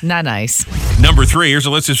it. Not nice. Number 3, here's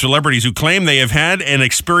a list of celebrities who claim they have had an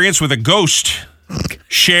experience with a ghost.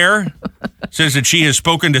 Cher says that she has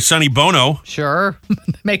spoken to Sonny Bono. Sure.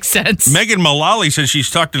 Makes sense. Megan Mullally says she's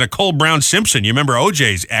talked to Nicole Brown Simpson. You remember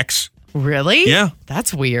OJ's ex? Really? Yeah.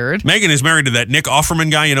 That's weird. Megan is married to that Nick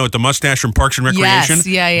Offerman guy, with the mustache from Parks and Recreation. Yes,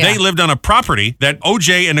 yeah. They lived on a property that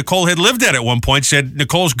OJ and Nicole had lived at one point, said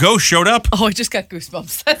Nicole's ghost showed up. Oh, I just got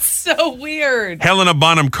goosebumps. That's so weird. Helena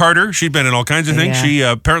Bonham Carter, she's been in all kinds of things. Yeah. She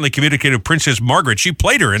apparently communicated with Princess Margaret. She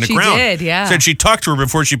played her in The Crown. She did, yeah. Said she talked to her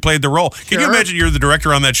before she played the role. Can you imagine you're the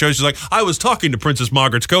director on that show? She's like, I was talking to Princess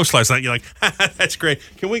Margaret's ghost last night. You're like, that's great.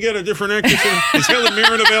 Can we get a different actress? Is Helen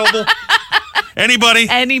Mirren available? Anybody?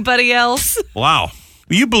 Anybody else? Wow.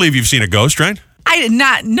 You believe you've seen a ghost, right?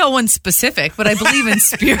 No one specific, but I believe in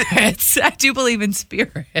spirits. I do believe in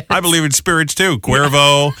spirits. I believe in spirits too.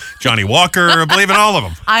 Cuervo, Johnny Walker, I believe in all of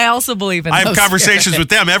them. I also believe in I have conversations with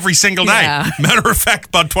them every single night. Matter of fact,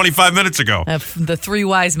 about 25 minutes ago. The 3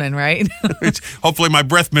 wise men, right? Hopefully my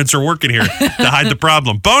breath mints are working here to hide the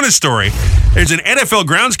problem. Bonus story. There's an NFL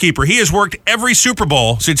groundskeeper. He has worked every Super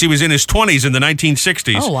Bowl since he was in his 20s in the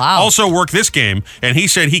 1960s. Oh, wow. Also worked this game, and he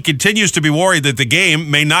said he continues to be worried that the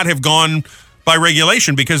game may not have gone by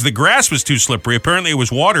regulation because the grass was too slippery. Apparently it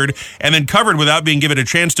was watered and then covered without being given a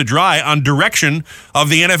chance to dry on direction of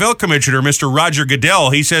the NFL commissioner, Mr. Roger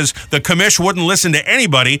Goodell. He says the commish wouldn't listen to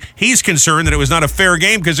anybody. He's concerned that it was not a fair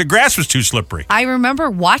game because the grass was too slippery. I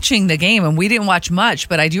remember watching the game, and we didn't watch much,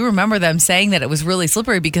 but I do remember them saying that it was really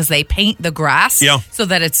slippery because they paint the grass so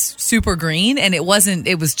that it's super green, and it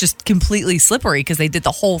was just completely slippery because they did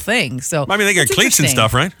the whole thing. So I mean, they got cleats and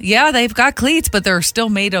stuff, right? Yeah, they've got cleats, but they're still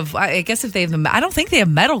made of, I guess if they have I don't think they have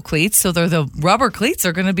metal cleats, so they're the rubber cleats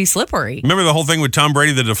are going to be slippery. Remember the whole thing with Tom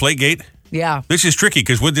Brady, the Deflategate? Yeah. This is tricky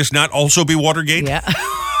because would this not also be Watergate? Yeah.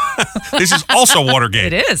 This is also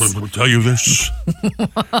Watergate. It is. Let me tell you this.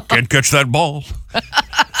 Can't catch that ball.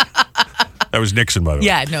 That was Nixon, by the way.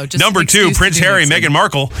 Yeah, no, just Number 2, Prince Harry, Meghan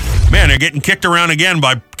Markle. Man, they're getting kicked around again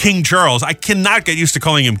by King Charles. I cannot get used to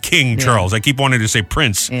calling him King Charles. I keep wanting to say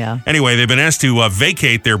Prince. Yeah. Anyway, they've been asked to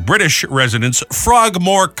vacate their British residence,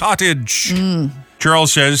 Frogmore Cottage.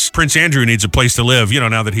 Charles says Prince Andrew needs a place to live,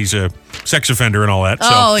 now that he's a sex offender and all that.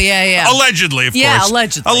 So, yeah. Allegedly, of course. Yeah,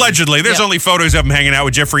 allegedly. Allegedly. There's only photos of him hanging out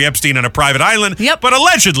with Jeffrey Epstein on a private island. Yep. But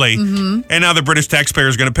allegedly. And now the British taxpayer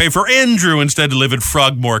is going to pay for Andrew instead to live at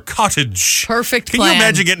Frogmore Cottage. Perfect Can plan. you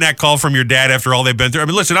imagine getting that call from your dad after all they've been through? I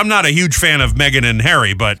mean, listen, I'm not a huge fan of Meghan and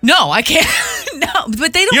Harry, but... No, I can't. No,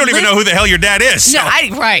 but they don't. You don't even know who the hell your dad is. No,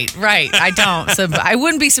 So. right. I don't. So I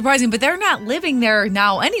wouldn't be surprising, but they're not living there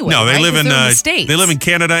now anyway. No, they right? live in the States. They live in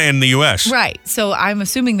Canada and the U.S. Right. So I'm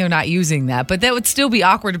assuming they're not using that, but that would still be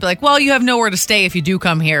awkward to be like, well, you have nowhere to stay if you do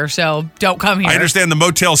come here, so don't come here. I understand the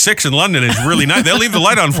Motel 6 in London is really nice. They'll leave the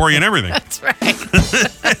light on for you and everything. That's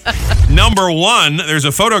right. Number 1, there's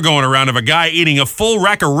a photo going around of a guy eating a full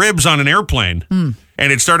rack of ribs on an airplane.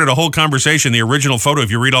 And it started a whole conversation. The original photo, if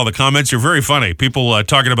you read all the comments, they're very funny. People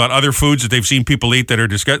talking about other foods that they've seen people eat that are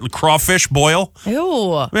disgusting. Crawfish boil.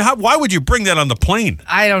 Ew. I mean, why would you bring that on the plane?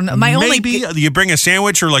 I don't know. Maybe you bring a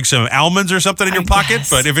sandwich or like some almonds or something in your pocket. Guess.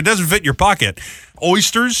 But if it doesn't fit your pocket,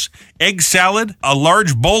 oysters, egg salad, a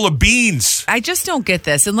large bowl of beans. I just don't get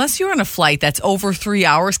this. Unless you're on a flight that's over 3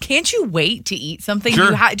 hours, can't you wait to eat something?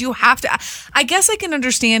 Sure. Do you have to? I guess I can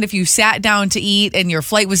understand if you sat down to eat and your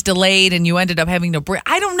flight was delayed and you ended up having to bring.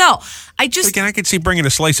 I don't know. I could see bringing a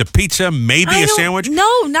slice of pizza, maybe a sandwich.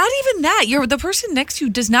 No, not even that. The person next to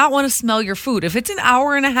you does not want to smell your food. If it's an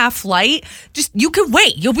hour and a half flight, you can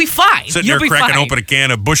wait. You'll be fine. Sitting there cracking open a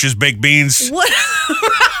can of Bush's baked beans. What?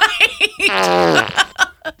 Right.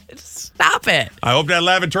 Stop it. I hope that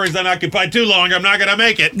lavatory's not occupied too long. I'm not going to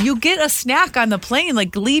make it. You get a snack on the plane.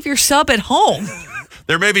 Like, leave your sub at home.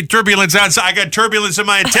 There may be turbulence outside. I got turbulence in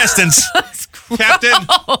my intestines. Captain,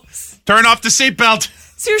 turn off the seatbelt.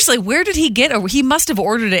 Seriously, where did he get he must have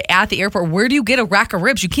ordered it at the airport. Where do you get a rack of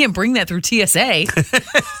ribs? You can't bring that through TSA.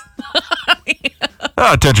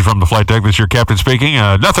 Attention from the flight deck. This is your captain speaking.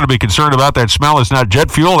 Nothing to be concerned about. That smell is not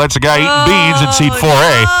jet fuel. That's a guy eating beans in seat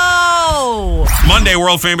 4A. Oh, Monday,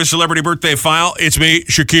 world famous celebrity birthday file. It's me,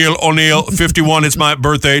 Shaquille O'Neal, 51. It's my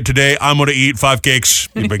birthday today. I'm going to eat 5 cakes.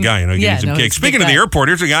 He's a big guy, give me some cakes. Speaking of the airport,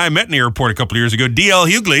 here's a guy I met in the airport a couple of years ago, D.L.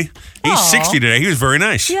 Hughley. He's 60 today. He was very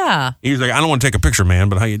nice. Yeah. He was like, I don't want to take a picture, man,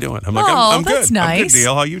 but how you doing? I'm like, I'm good. That's nice. I'm good,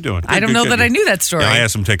 D.L. How you doing? I don't know that I knew that story. Yeah, I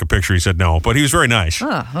asked him to take a picture. He said no, but he was very nice.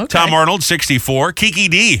 Oh, okay. Tom Arnold, 64. Kiki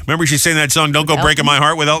D. Remember she sang that song, Don't Go Breaking My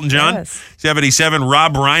Heart with Elton John? Yes. 77.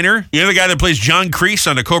 Rob Reiner. You know the guy that plays John Kreese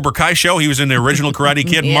on the Cobra Kai show? He was in the original Karate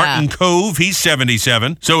Kid. Yeah. Martin Cove. He's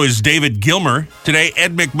 77. So is David Gilmer. Today,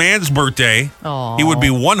 Ed McMahon's birthday. Aw. He would be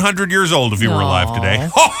 100 years old if he were alive today.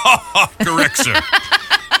 Correct, sir.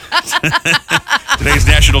 Today's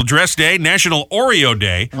National Dress Day, National Oreo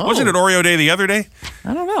Day. Wasn't it Oreo Day the other day?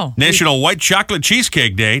 I don't know. National White Chocolate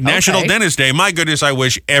Cheesecake Day, National Dentist Day. My goodness, I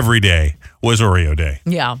wish every day was Oreo Day.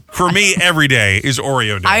 Yeah. For me, every day is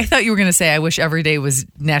Oreo Day. I thought you were going to say I wish every day was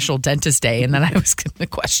National Dentist Day, and then I was going to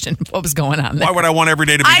question what was going on there. Why would I want every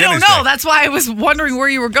day to be I Dentist don't know. Day? That's why I was wondering where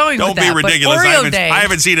you were going Don't with be that. ridiculous. But Oreo I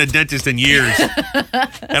haven't seen a dentist in years.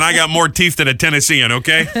 And I got more teeth than a Tennessean,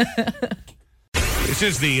 okay? This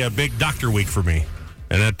is the big doctor week for me.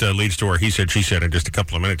 And that leads to our he said, she said in just a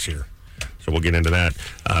couple of minutes here. So we'll get into that.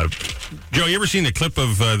 Joe, you ever seen the clip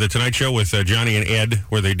of The Tonight Show with Johnny and Ed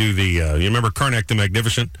where they do the, you remember Karnak the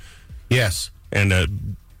Magnificent? Yes. And Ed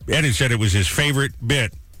had said it was his favorite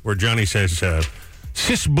bit where Johnny says,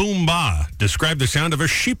 sis boom ba, describe the sound of a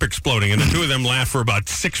sheep exploding. And the two of them laugh for about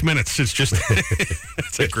 6 minutes. It's just,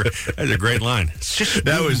 that's a great line. Sis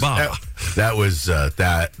boom ba. There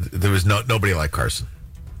was nobody like Carson.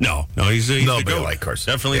 No, he's Nobody the GOAT. like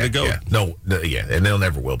Carson. Definitely the GOAT. Yeah. And there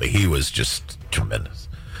never will be. He was just tremendous.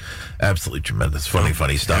 Absolutely tremendous. Funny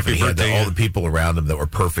stuff. Happy And he had birthday, all the people around him that were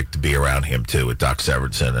perfect to be around him, too, with Doc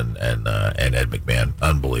Severinsen and Ed McMahon.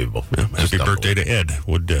 Unbelievable. Happy birthday to Ed.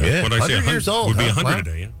 Would I say 100 years old. Would be huh? 100 Wow.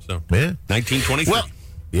 today, yeah. So, Yeah. 1923. Well,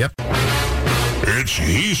 yep. It's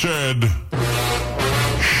He Said,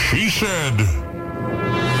 She Said,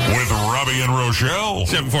 with Robbie and Rochelle.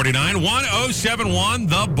 749, 1071,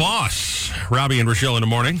 The Boss. Robbie and Rochelle in the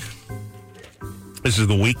morning. This is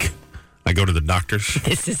the week I go to the doctors.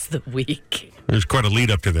 This is the week. There's quite a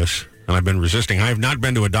lead up to this, and I've been resisting. I have not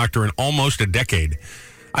been to a doctor in almost a decade.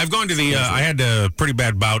 I've gone to the, I had a pretty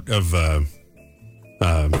bad bout of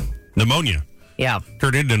pneumonia. Yeah.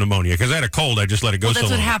 Turned into pneumonia because I had a cold. I just let it go Well, so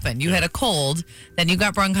that's long. what happened. You had a cold, then you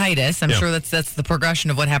got bronchitis. I'm Yeah. sure that's the progression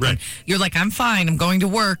of what happened. Right. You're like, I'm fine. I'm going to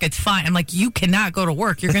work. It's fine. I'm like, you cannot go to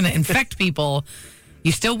work. You're going to infect people.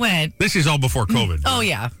 You still went. This is all before COVID. Oh,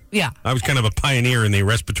 yeah. Yeah. I was kind of a pioneer in the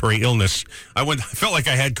respiratory illness. I felt like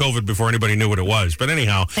I had COVID before anybody knew what it was. But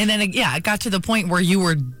anyhow, And then, it got to the point where you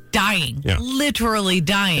were dying, literally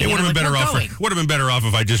dying. it would And have been I'm better like, off. "We're going." Would have been better off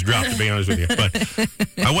if I just dropped, to be honest with you. But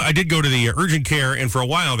I did go to the urgent care, and for a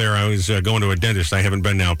while there, I was going to a dentist. I haven't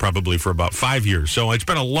been now probably for about 5 years. So it's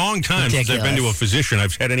been a long time since I've been to a physician.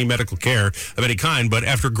 I've had any medical care of any kind. But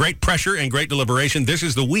after great pressure and great deliberation, this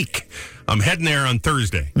is the week. I'm heading there on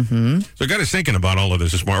Thursday. Mm-hmm. So I got us thinking about all of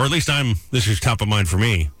this morning, or at least this is top of mind for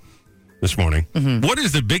me this morning. Mm-hmm. What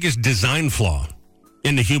is the biggest design flaw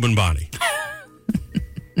in the human body?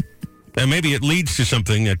 And maybe it leads to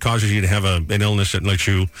something that causes you to have an illness that lets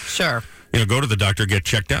you, go to the doctor, get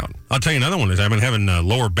checked out. I'll tell you another one is I've been having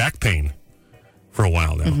lower back pain for a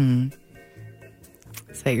while now. Mm-hmm.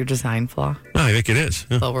 Is that your design flaw? No, I think it is.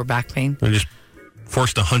 Yeah. Lower back pain? I'm just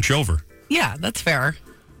forced to hunch over. Yeah, that's fair.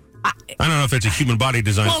 I don't know if it's a human body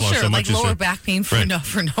design flaw Sure, so like much as lower back pain for no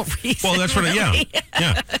reason. Well, that's what. Really.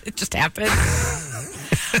 Yeah. It just happened.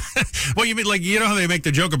 Well, you mean like how they make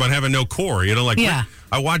the joke about having no core?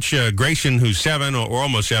 I watch Grayson, who's 7 or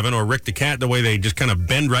almost 7, or Rick the cat. The way they just kind of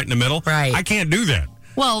bend right in the middle. Right. I can't do that.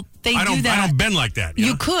 Well, they do that. I don't bend like that.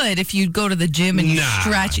 You could if you go to the gym and you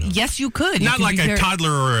stretch. No. Yes, you could. Not like a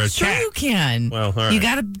toddler or a Sure, cat. you can. Well, all right. You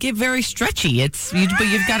got to get very stretchy. But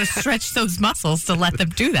you've got to stretch those muscles to let them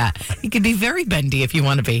do that. You can be very bendy if you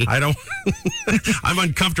want to be. I don't. I'm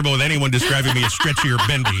uncomfortable with anyone describing me as stretchy or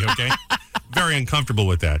bendy. Okay, very uncomfortable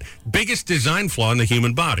with that. Biggest design flaw in the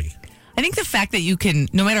human body. I think the fact that you can,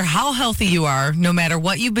 no matter how healthy you are, no matter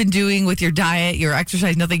what you've been doing with your diet, your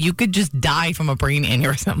exercise, nothing, you could just die from a brain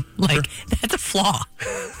aneurysm. Like, that's a flaw.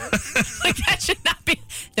 Like, that should not be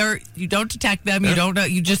there. You don't detect them. You don't know.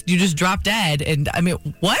 You just drop dead. And I mean,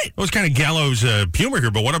 what? It was kind of gallows humor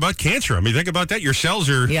here, but what about cancer? I mean, think about that. Your cells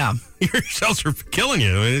are killing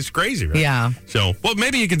you. I mean, it's crazy, right? Yeah. So, well,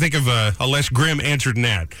 maybe you can think of a less grim answer than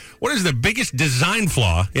that. What is the biggest design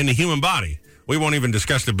flaw in the human body? we won't even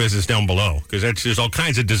discuss the business down below because there's all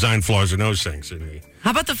kinds of design flaws in those things.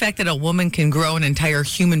 How about the fact that a woman can grow an entire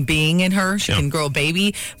human being in her? She can grow a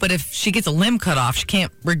baby, but if she gets a limb cut off, she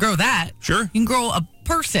can't regrow that. Sure. You can grow a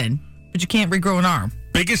person, but you can't regrow an arm.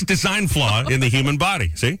 Biggest design flaw in the human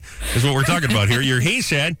body. See? Is what we're talking about here. Your he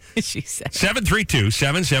said. She said.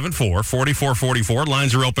 732-774-4444.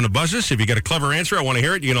 Lines are open to buzz us. If you got a clever answer, I want to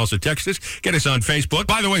hear it. You can also text us. Get us on Facebook.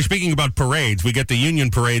 By the way, speaking about parades, we got the Union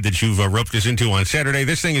Parade that you've roped us into on Saturday.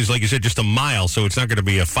 This thing is, like you said, just a mile, so it's not going to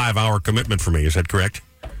be a 5-hour commitment for me. Is that correct?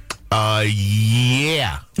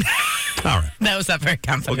 Yeah. All right. That was not very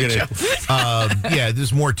confident. We'll get it. Yeah,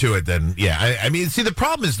 there's more to it than, I mean, see, the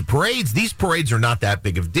problem is these parades are not that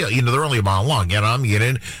big of a deal. You know, they're only a mile long. You know, I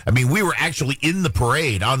mean, we were actually on the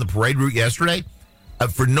parade route yesterday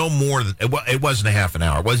for no more than, it wasn't a half an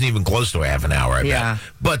hour. It wasn't even close to a half an hour, I bet.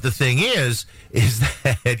 But the thing is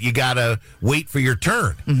that you got to wait for your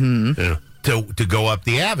turn. Mm-hmm. Yeah. To go up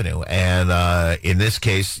the avenue. And in this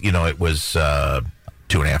case, you know, it was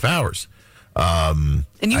 2.5 hours. And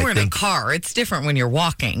you were in a car. It's different when you're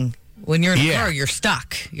walking. When you're in a car, you're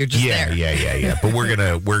stuck. You're just there. Yeah. But we're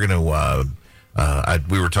gonna. We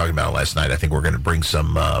were talking about it last night. I think we're gonna bring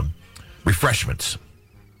some refreshments.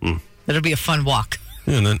 It'll be a fun walk.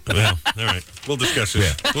 And then, well, all right. We'll discuss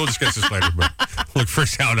this. Yeah. We'll discuss this later. But look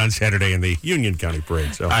first out on Saturday in the Union County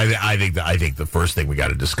Parade. So I think the first thing we got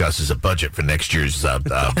to discuss is a budget for next year's.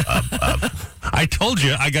 I told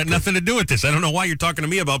you I got nothing to do with this. I don't know why you're talking to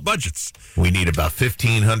me about budgets. We need about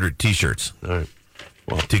 1,500 T-shirts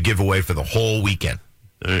to give away for the whole weekend.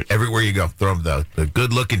 Everywhere you go, throw them the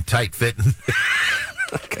good-looking, tight-fitting.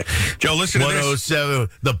 Okay. Joe, listen to this. 107,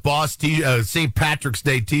 the Boss St. Patrick's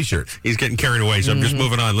Day T-shirt. He's getting carried away, so I'm just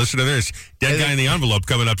moving on. Listen to this. Dead guy in the envelope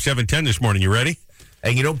coming up 7:10 this morning. You ready?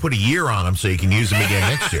 And you don't put a year on them so you can use them again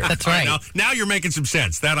next year. That's right. Now you're making some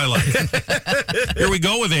sense. That I like. Here we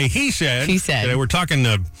go with a he said. She said. Today we're talking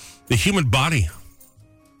the human body.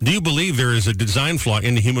 Do you believe there is a design flaw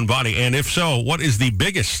in the human body? And if so, what is the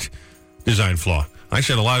biggest design flaw? I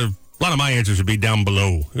said a lot of my answers would be down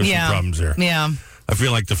below. There's some problems there. Yeah. I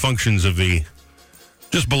feel like the functions of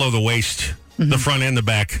just below the waist, the front and the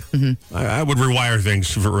back, I would rewire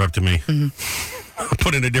things if it were up to me.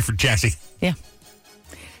 Put in a different chassis. Yeah.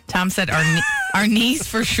 Tom said our knees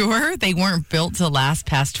for sure. They weren't built to last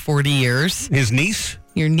past 40 years. His niece?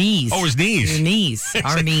 Your knees. Oh, his knees. Your knees.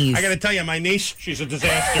 Our knees. I got to tell you, my niece, she's a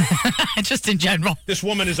disaster. Just in general. This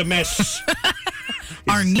woman is a mess.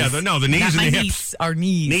 Our knees. Yeah, the knees and the hips. Niece, our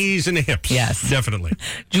knees. Knees and the hips. Yes. Definitely.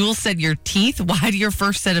 Jules said your teeth. Why do your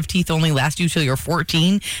first set of teeth only last you till you're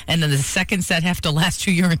 14 and then the second set have to last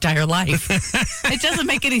you your entire life? It doesn't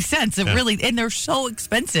make any sense. It really, and they're so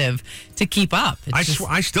expensive to keep up. I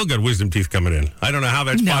still got wisdom teeth coming in. I don't know how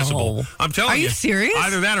that's possible. I'm telling you. Are you serious?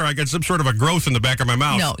 Either that or I got some sort of a growth in the back of my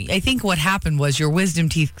mouth. No, I think what happened was your wisdom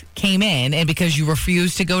teeth came in, and because you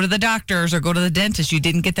refused to go to the doctors or go to the dentist, you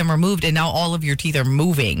didn't get them removed, and now all of your teeth are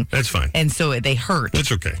moving. That's fine. And so they hurt.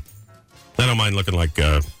 It's okay. I don't mind looking like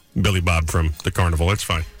Billy Bob from the carnival. It's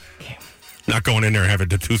fine. Okay. Not going in there and having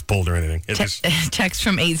the tooth pulled or anything. Text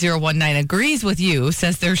from 8019 agrees with you,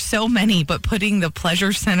 says there's so many, but putting the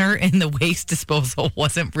pleasure center in the waste disposal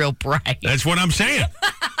wasn't real bright. That's what I'm saying.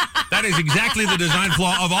 That is exactly the design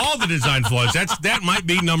flaw of all the design flaws. That might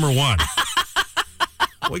be number one.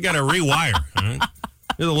 We got to rewire. All right?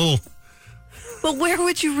 There's a little... But where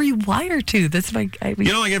would you rewire to? That's like... like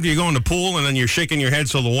if you go in the pool and then you're shaking your head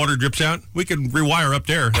so the water drips out, we could rewire up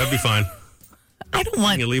there. That'd be fine. I don't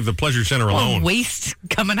want... You leave the pleasure center alone. Waste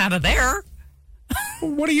coming out of there.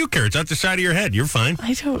 What do you care? It's out the side of your head. You're fine.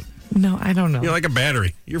 I don't know. You're like a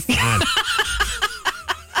battery. You're fine.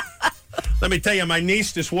 Let me tell you, my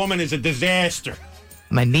niece, this woman is a disaster.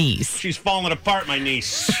 My niece. She's falling apart, my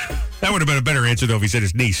niece. That would have been a better answer, though, if he said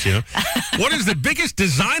his niece, you know. What is the biggest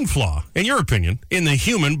design flaw, in your opinion, in the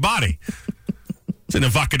human body? It's an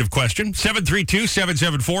evocative question.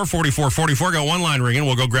 732-774-4444. Got one line ringing.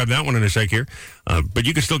 We'll go grab that one in a sec here. But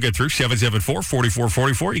you can still get through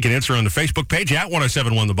 774-4444. You can answer on the Facebook page at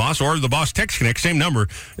 1071 The Boss or the Boss Text Connect. Same number.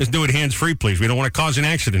 Just do it hands-free, please. We don't want to cause an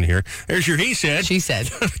accident here. There's your he said. She said.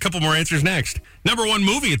 A couple more answers next. Number one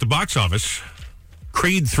movie at the box office,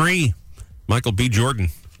 Creed 3. Michael B. Jordan.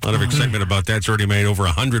 A lot of excitement about that. It's already made over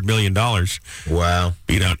 $100 million. Wow.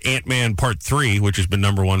 Beat out Ant-Man Part 3, which has been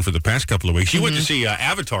number one for the past couple of weeks. You went to see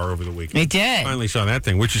Avatar over the weekend. I did. Finally saw that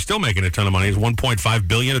thing, which is still making a ton of money. It's $1.5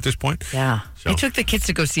 billion at this point. Yeah. So. I took the kids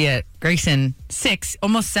to go see it. Grayson, 6,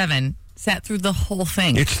 almost 7, sat through the whole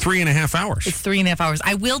thing. It's 3.5 hours. It's 3.5 hours.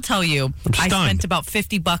 I will tell you, I spent about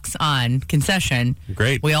 $50 on concession.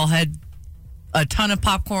 Great. We all had a ton of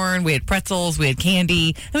popcorn. We had pretzels. We had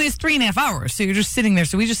candy. I mean, it's 3.5 hours. So you're just sitting there.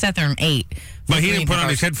 So we just sat there and ate. But he didn't put on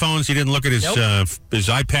his headphones. He didn't look at his his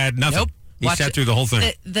iPad. Nothing. Nope. He sat through the whole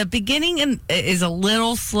thing. The beginning is a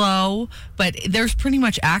little slow, but there's pretty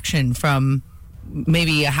much action from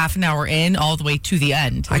maybe a half an hour in all the way to the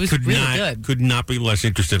end. It was really good. Could not be less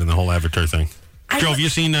interested in the whole Avatar thing. Joe, have you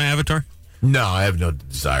seen Avatar? No, I have no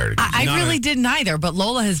desire to go. I really didn't either, but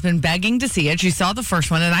Lola has been begging to see it. She saw the first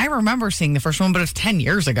one, and I remember seeing the first one, but it was 10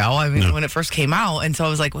 years ago. I mean, when it first came out. And so I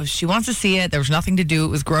was like, well, she wants to see it. There was nothing to do. It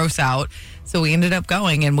was gross out. So we ended up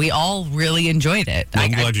going, and we all really enjoyed it. I'm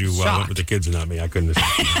glad you went with the kids and not me. I couldn't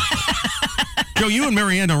have Joe, you and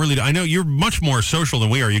Marianne don't really... I know you're much more social than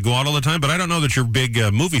we are. You go out all the time, but I don't know that you're big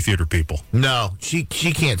movie theater people. No, she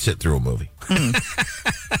can't sit through a movie.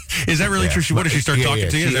 Is that really true? What does she start talking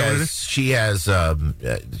to you? Is that what it is? She has,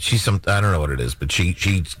 she's some, I don't know what it is, but she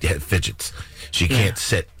fidgets. She can't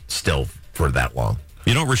sit still for that long.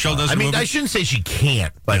 You know what Rochelle does? I mean, I shouldn't say she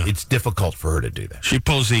can't, but it's difficult for her to do that. She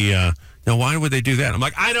pulls the, now why would they do that? I'm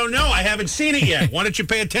like, I don't know. I haven't seen it yet. Why don't you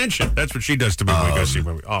pay attention? That's what she does to me when we go see a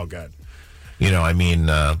movie. Oh, God. You know, I mean,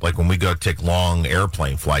 like when we go take long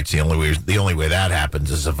airplane flights, the only way that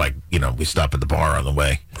happens is if we stop at the bar on the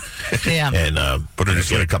way, and put her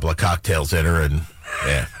get a couple of cocktails in her, and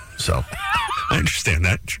so I understand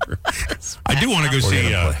that. Sure. I do want to go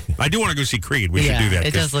see. I do want to go see Creed. We should do that.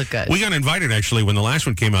 It does look good. We got invited actually when the last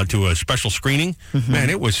one came out to a special screening. Mm-hmm. Man,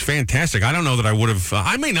 it was fantastic. I don't know that I would have.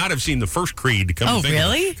 I may not have seen the first Creed. Oh,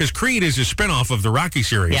 really? Because Creed is a spinoff of the Rocky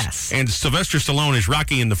series. Yes. And Sylvester Stallone is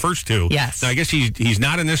Rocky in the first two. Yes. Now, I guess he's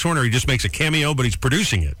not in this one, or he just makes a cameo, but he's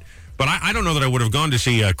producing it. But I don't know that I would have gone to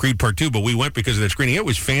see Creed Part 2, but we went because of that screening. It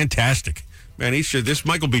was fantastic. Man, this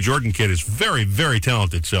Michael B. Jordan kid is very, very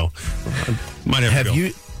talented, so I might have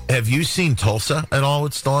to go. Have you seen Tulsa at all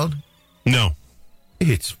with Stallone? No.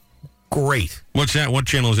 It's great. What's that? What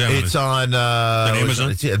channel is that It's on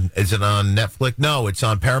Amazon? Is it on Netflix? No, it's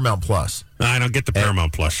on Paramount Plus. I don't get the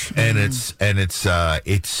Paramount Plus. And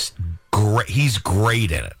it's great. He's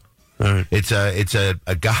great in it. All right. It's a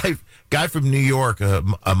guy from New York,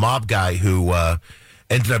 a mob guy who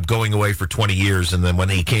ended up going away for 20 years, and then when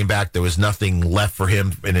he came back, there was nothing left for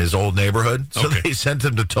him in his old neighborhood, so they sent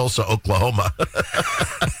him to Tulsa, Oklahoma.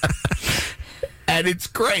 And it's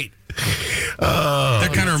great.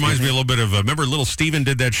 That kind of reminds me a little bit of, remember Little Steven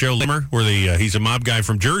did that show, Limmer, where he's a mob guy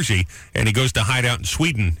from Jersey, and he goes to hide out in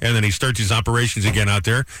Sweden, and then he starts his operations again out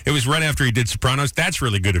there. It was right after he did Sopranos. That's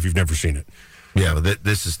really good if you've never seen it. Yeah, but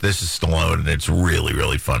this is Stallone, and it's really,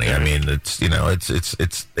 really funny. I mean, it's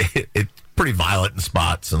pretty violent in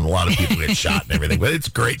spots, and a lot of people get shot and everything. But it's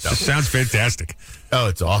great, though. It sounds fantastic. Oh,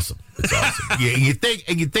 it's awesome. It's awesome. You think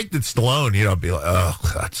that Stallone, be like, oh,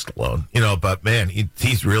 God, Stallone. But man,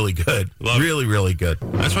 he's really good. Really, really good.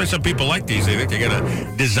 That's why some people like these. They think they got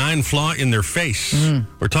a design flaw in their face.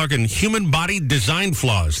 We're talking human body design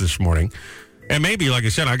flaws this morning. And maybe, like I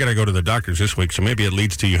said, I got to go to the doctors this week, so maybe it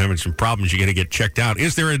leads to you having some problems. You got to get checked out.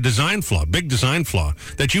 Is there a design flaw, big design flaw,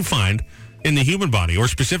 that you find in the human body, or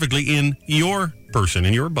specifically in your person,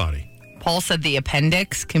 in your body? Paul said the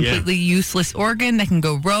appendix, completely useless organ that can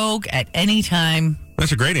go rogue at any time.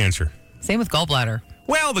 That's a great answer. Same with gallbladder.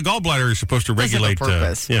 Well, the gallbladder is supposed to regulate.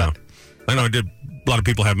 Purpose, I know a lot of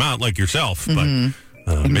people have them out, like yourself, but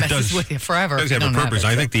it messes with you forever. It does have a purpose.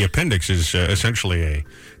 I think the appendix is essentially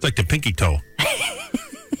it's like the pinky toe.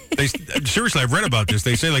 Seriously, I've read about this.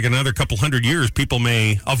 They say like another couple hundred years, people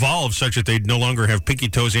may evolve such that they no longer have pinky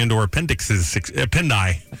toes and or appendixes,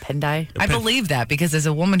 appendi. I believe that because as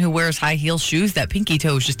a woman who wears high heel shoes, that pinky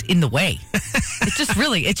toe is just in the way.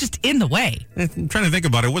 It's just in the way. I'm trying to think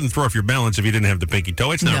about it. It wouldn't throw off your balance if you didn't have the pinky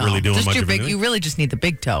toe. It's not really doing much of anything. You really just need the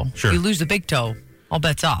big toe. Sure. You lose the big toe, all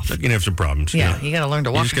bets off. You can have some problems. Yeah, you got to learn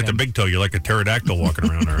to walk. You just get the big toe. You're like a pterodactyl walking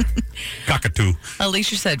around, or a cockatoo.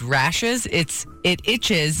 Alicia said rashes. It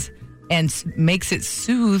itches and makes it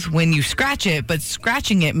soothe when you scratch it, but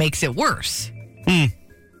scratching it makes it worse.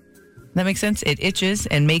 That makes sense? It itches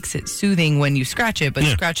and makes it soothing when you scratch it, but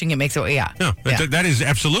scratching it makes it, that is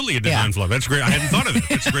absolutely a design flaw. That's great. I hadn't thought of that.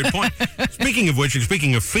 That's a great point. Speaking of which, and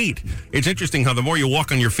speaking of feet, it's interesting how the more you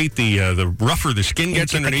walk on your feet, the rougher the skin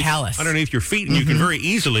gets underneath your feet, and you can very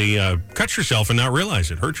easily cut yourself and not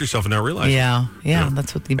realize it, hurt yourself and not realize it. Yeah,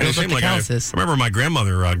 that's what the build up the calluses. I remember my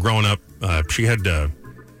grandmother growing up, she had, it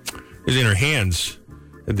was in her hands,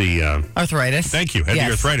 the arthritis. Thank you. Had the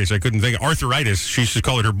arthritis. I couldn't think of arthritis. She used to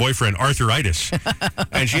call it her boyfriend arthritis.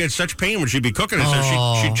 And she had such pain when she'd be cooking it.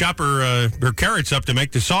 So she'd chop her carrots up to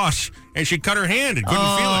make the sauce, and she'd cut her hand and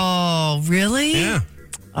couldn't feel it. Oh, really? Yeah.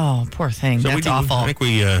 Oh, poor thing. That's awful. I think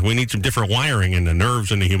we need some different wiring in the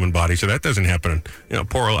nerves in the human body, so that doesn't happen.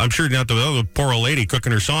 I'm sure not the other poor old lady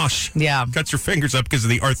cooking her sauce. Yeah. Cuts her fingers up because of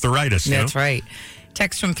the arthritis. That's right.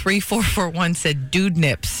 Text from 3441 said, dude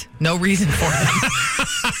nips. No reason for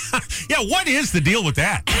them. Yeah, what is the deal with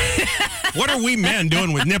that? What are we men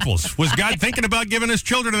doing with nipples? Was God thinking about giving us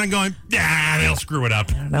children and then going, they'll screw it up?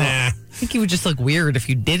 Nah. I think you would just look weird if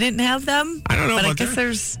you didn't have them. I don't know but about I guess that.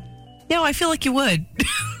 there's... I feel like you would.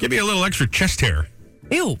 Give me a little extra chest hair.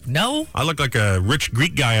 Ew, no. I look like a rich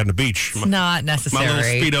Greek guy on the beach. It's not necessary. My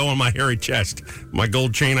little Speedo on my hairy chest. My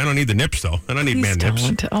gold chain. I don't need the nips, though. I don't need man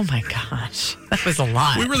nips. Oh, my gosh. That was a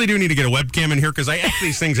lot. We really do need to get a webcam in here because I act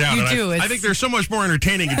these things out. You and do. I think they're so much more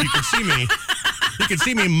entertaining if you can see me. You can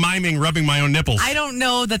see me miming, rubbing my own nipples. I don't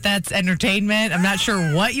know that that's entertainment. I'm not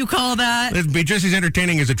sure what you call that. It'd be just as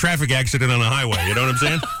entertaining as a traffic accident on a highway. You know what I'm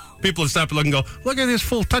saying? People would stop and look and go, look at this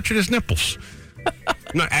fool touching his nipples. I'm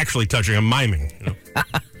not actually touching, I'm miming.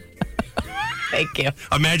 Thank you.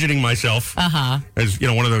 Imagining myself as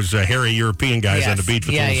one of those hairy European guys on the beach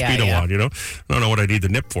with a little Speedo on, I don't know what I need the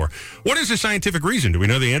nip for. What is the scientific reason? Do we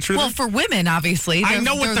know the answer to that? Well, for women, obviously, they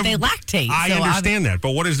lactate. I understand that,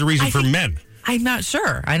 but what is the reason for men? I'm not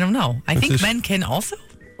sure. I don't know. I think men can also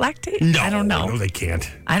lactate. No, I don't know. No, they can't.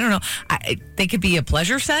 I don't know. They could be a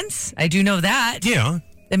pleasure sense. I do know that. Yeah.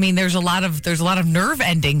 I mean, there's a lot of nerve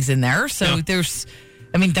endings in there. So there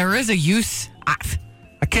is a use. I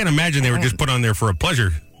can't imagine they were just put on there for a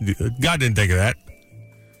pleasure. God didn't think of that.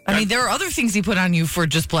 I mean, there are other things he put on you for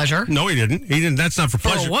just pleasure. No, he didn't. He didn't. That's not for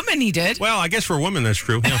pleasure. For a woman, he did. Well, I guess for a woman, that's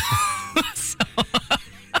true. Yeah.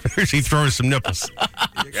 He throws some nipples.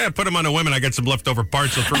 You gotta put them on a women. I got some leftover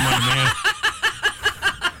parts. I'll throw them on a man.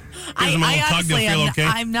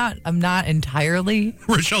 I'm not entirely.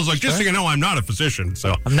 Rochelle's like, just so you know, I'm not a physician,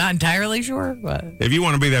 so I'm not entirely sure. But if you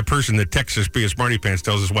want to be that person that texts us, be a smarty pants,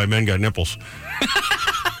 tells us why men got nipples,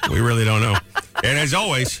 we really don't know. And as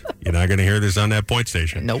always, you're not going to hear this on that point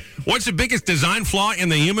station. Nope. What's the biggest design flaw in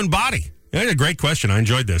the human body? That's a great question. I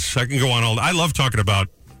enjoyed this. I can go on all. I love talking about.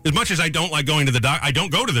 As much as I don't like going to the doctor, I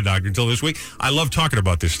don't go to the doctor until this week. I love talking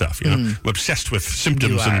about this stuff. I'm obsessed with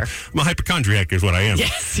symptoms, and I'm a hypochondriac is what I am.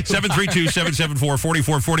 Yes,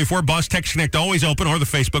 732-774-4444. Boss Text Connect always open, or the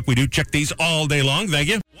Facebook. We do check these all day long. Thank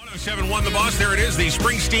you. 107.1 The Boss. There it is, the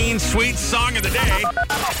Springsteen Sweet Song of the Day.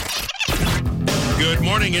 Good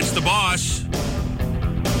morning. It's the Boss.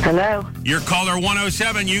 Hello. Your caller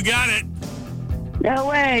 107. You got it. No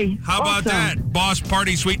way. How about that? Boss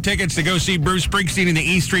Party Suite tickets to go see Bruce Springsteen and the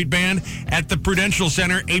E Street Band at the Prudential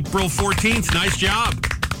Center April 14th. Nice job.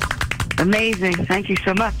 Amazing. Thank you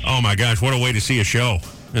so much. Oh, my gosh. What a way to see a show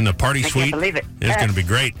in the Party Suite. I can't believe it. It's going to be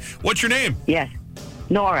great. What's your name? Yes.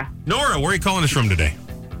 Nora. Nora, where are you calling us from today?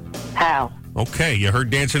 Hal. Okay. You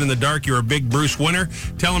heard Dancing in the Dark. You're a big Bruce winner.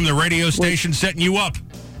 Tell him the radio station setting you up.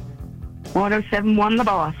 107.1 The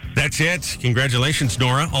Boss. That's it. Congratulations,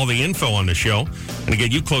 Nora. All the info on the show. And to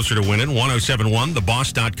get you closer to winning,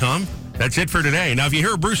 1071theboss.com. That's it for today. Now, if you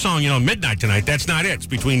hear a Bruce song, midnight tonight, that's not it. It's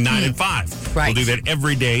between 9 and 5. Right. We'll do that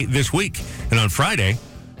every day this week. And on Friday,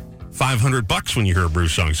 $500 when you hear a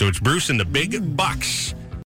Bruce song. So it's Bruce and the Big Bucks.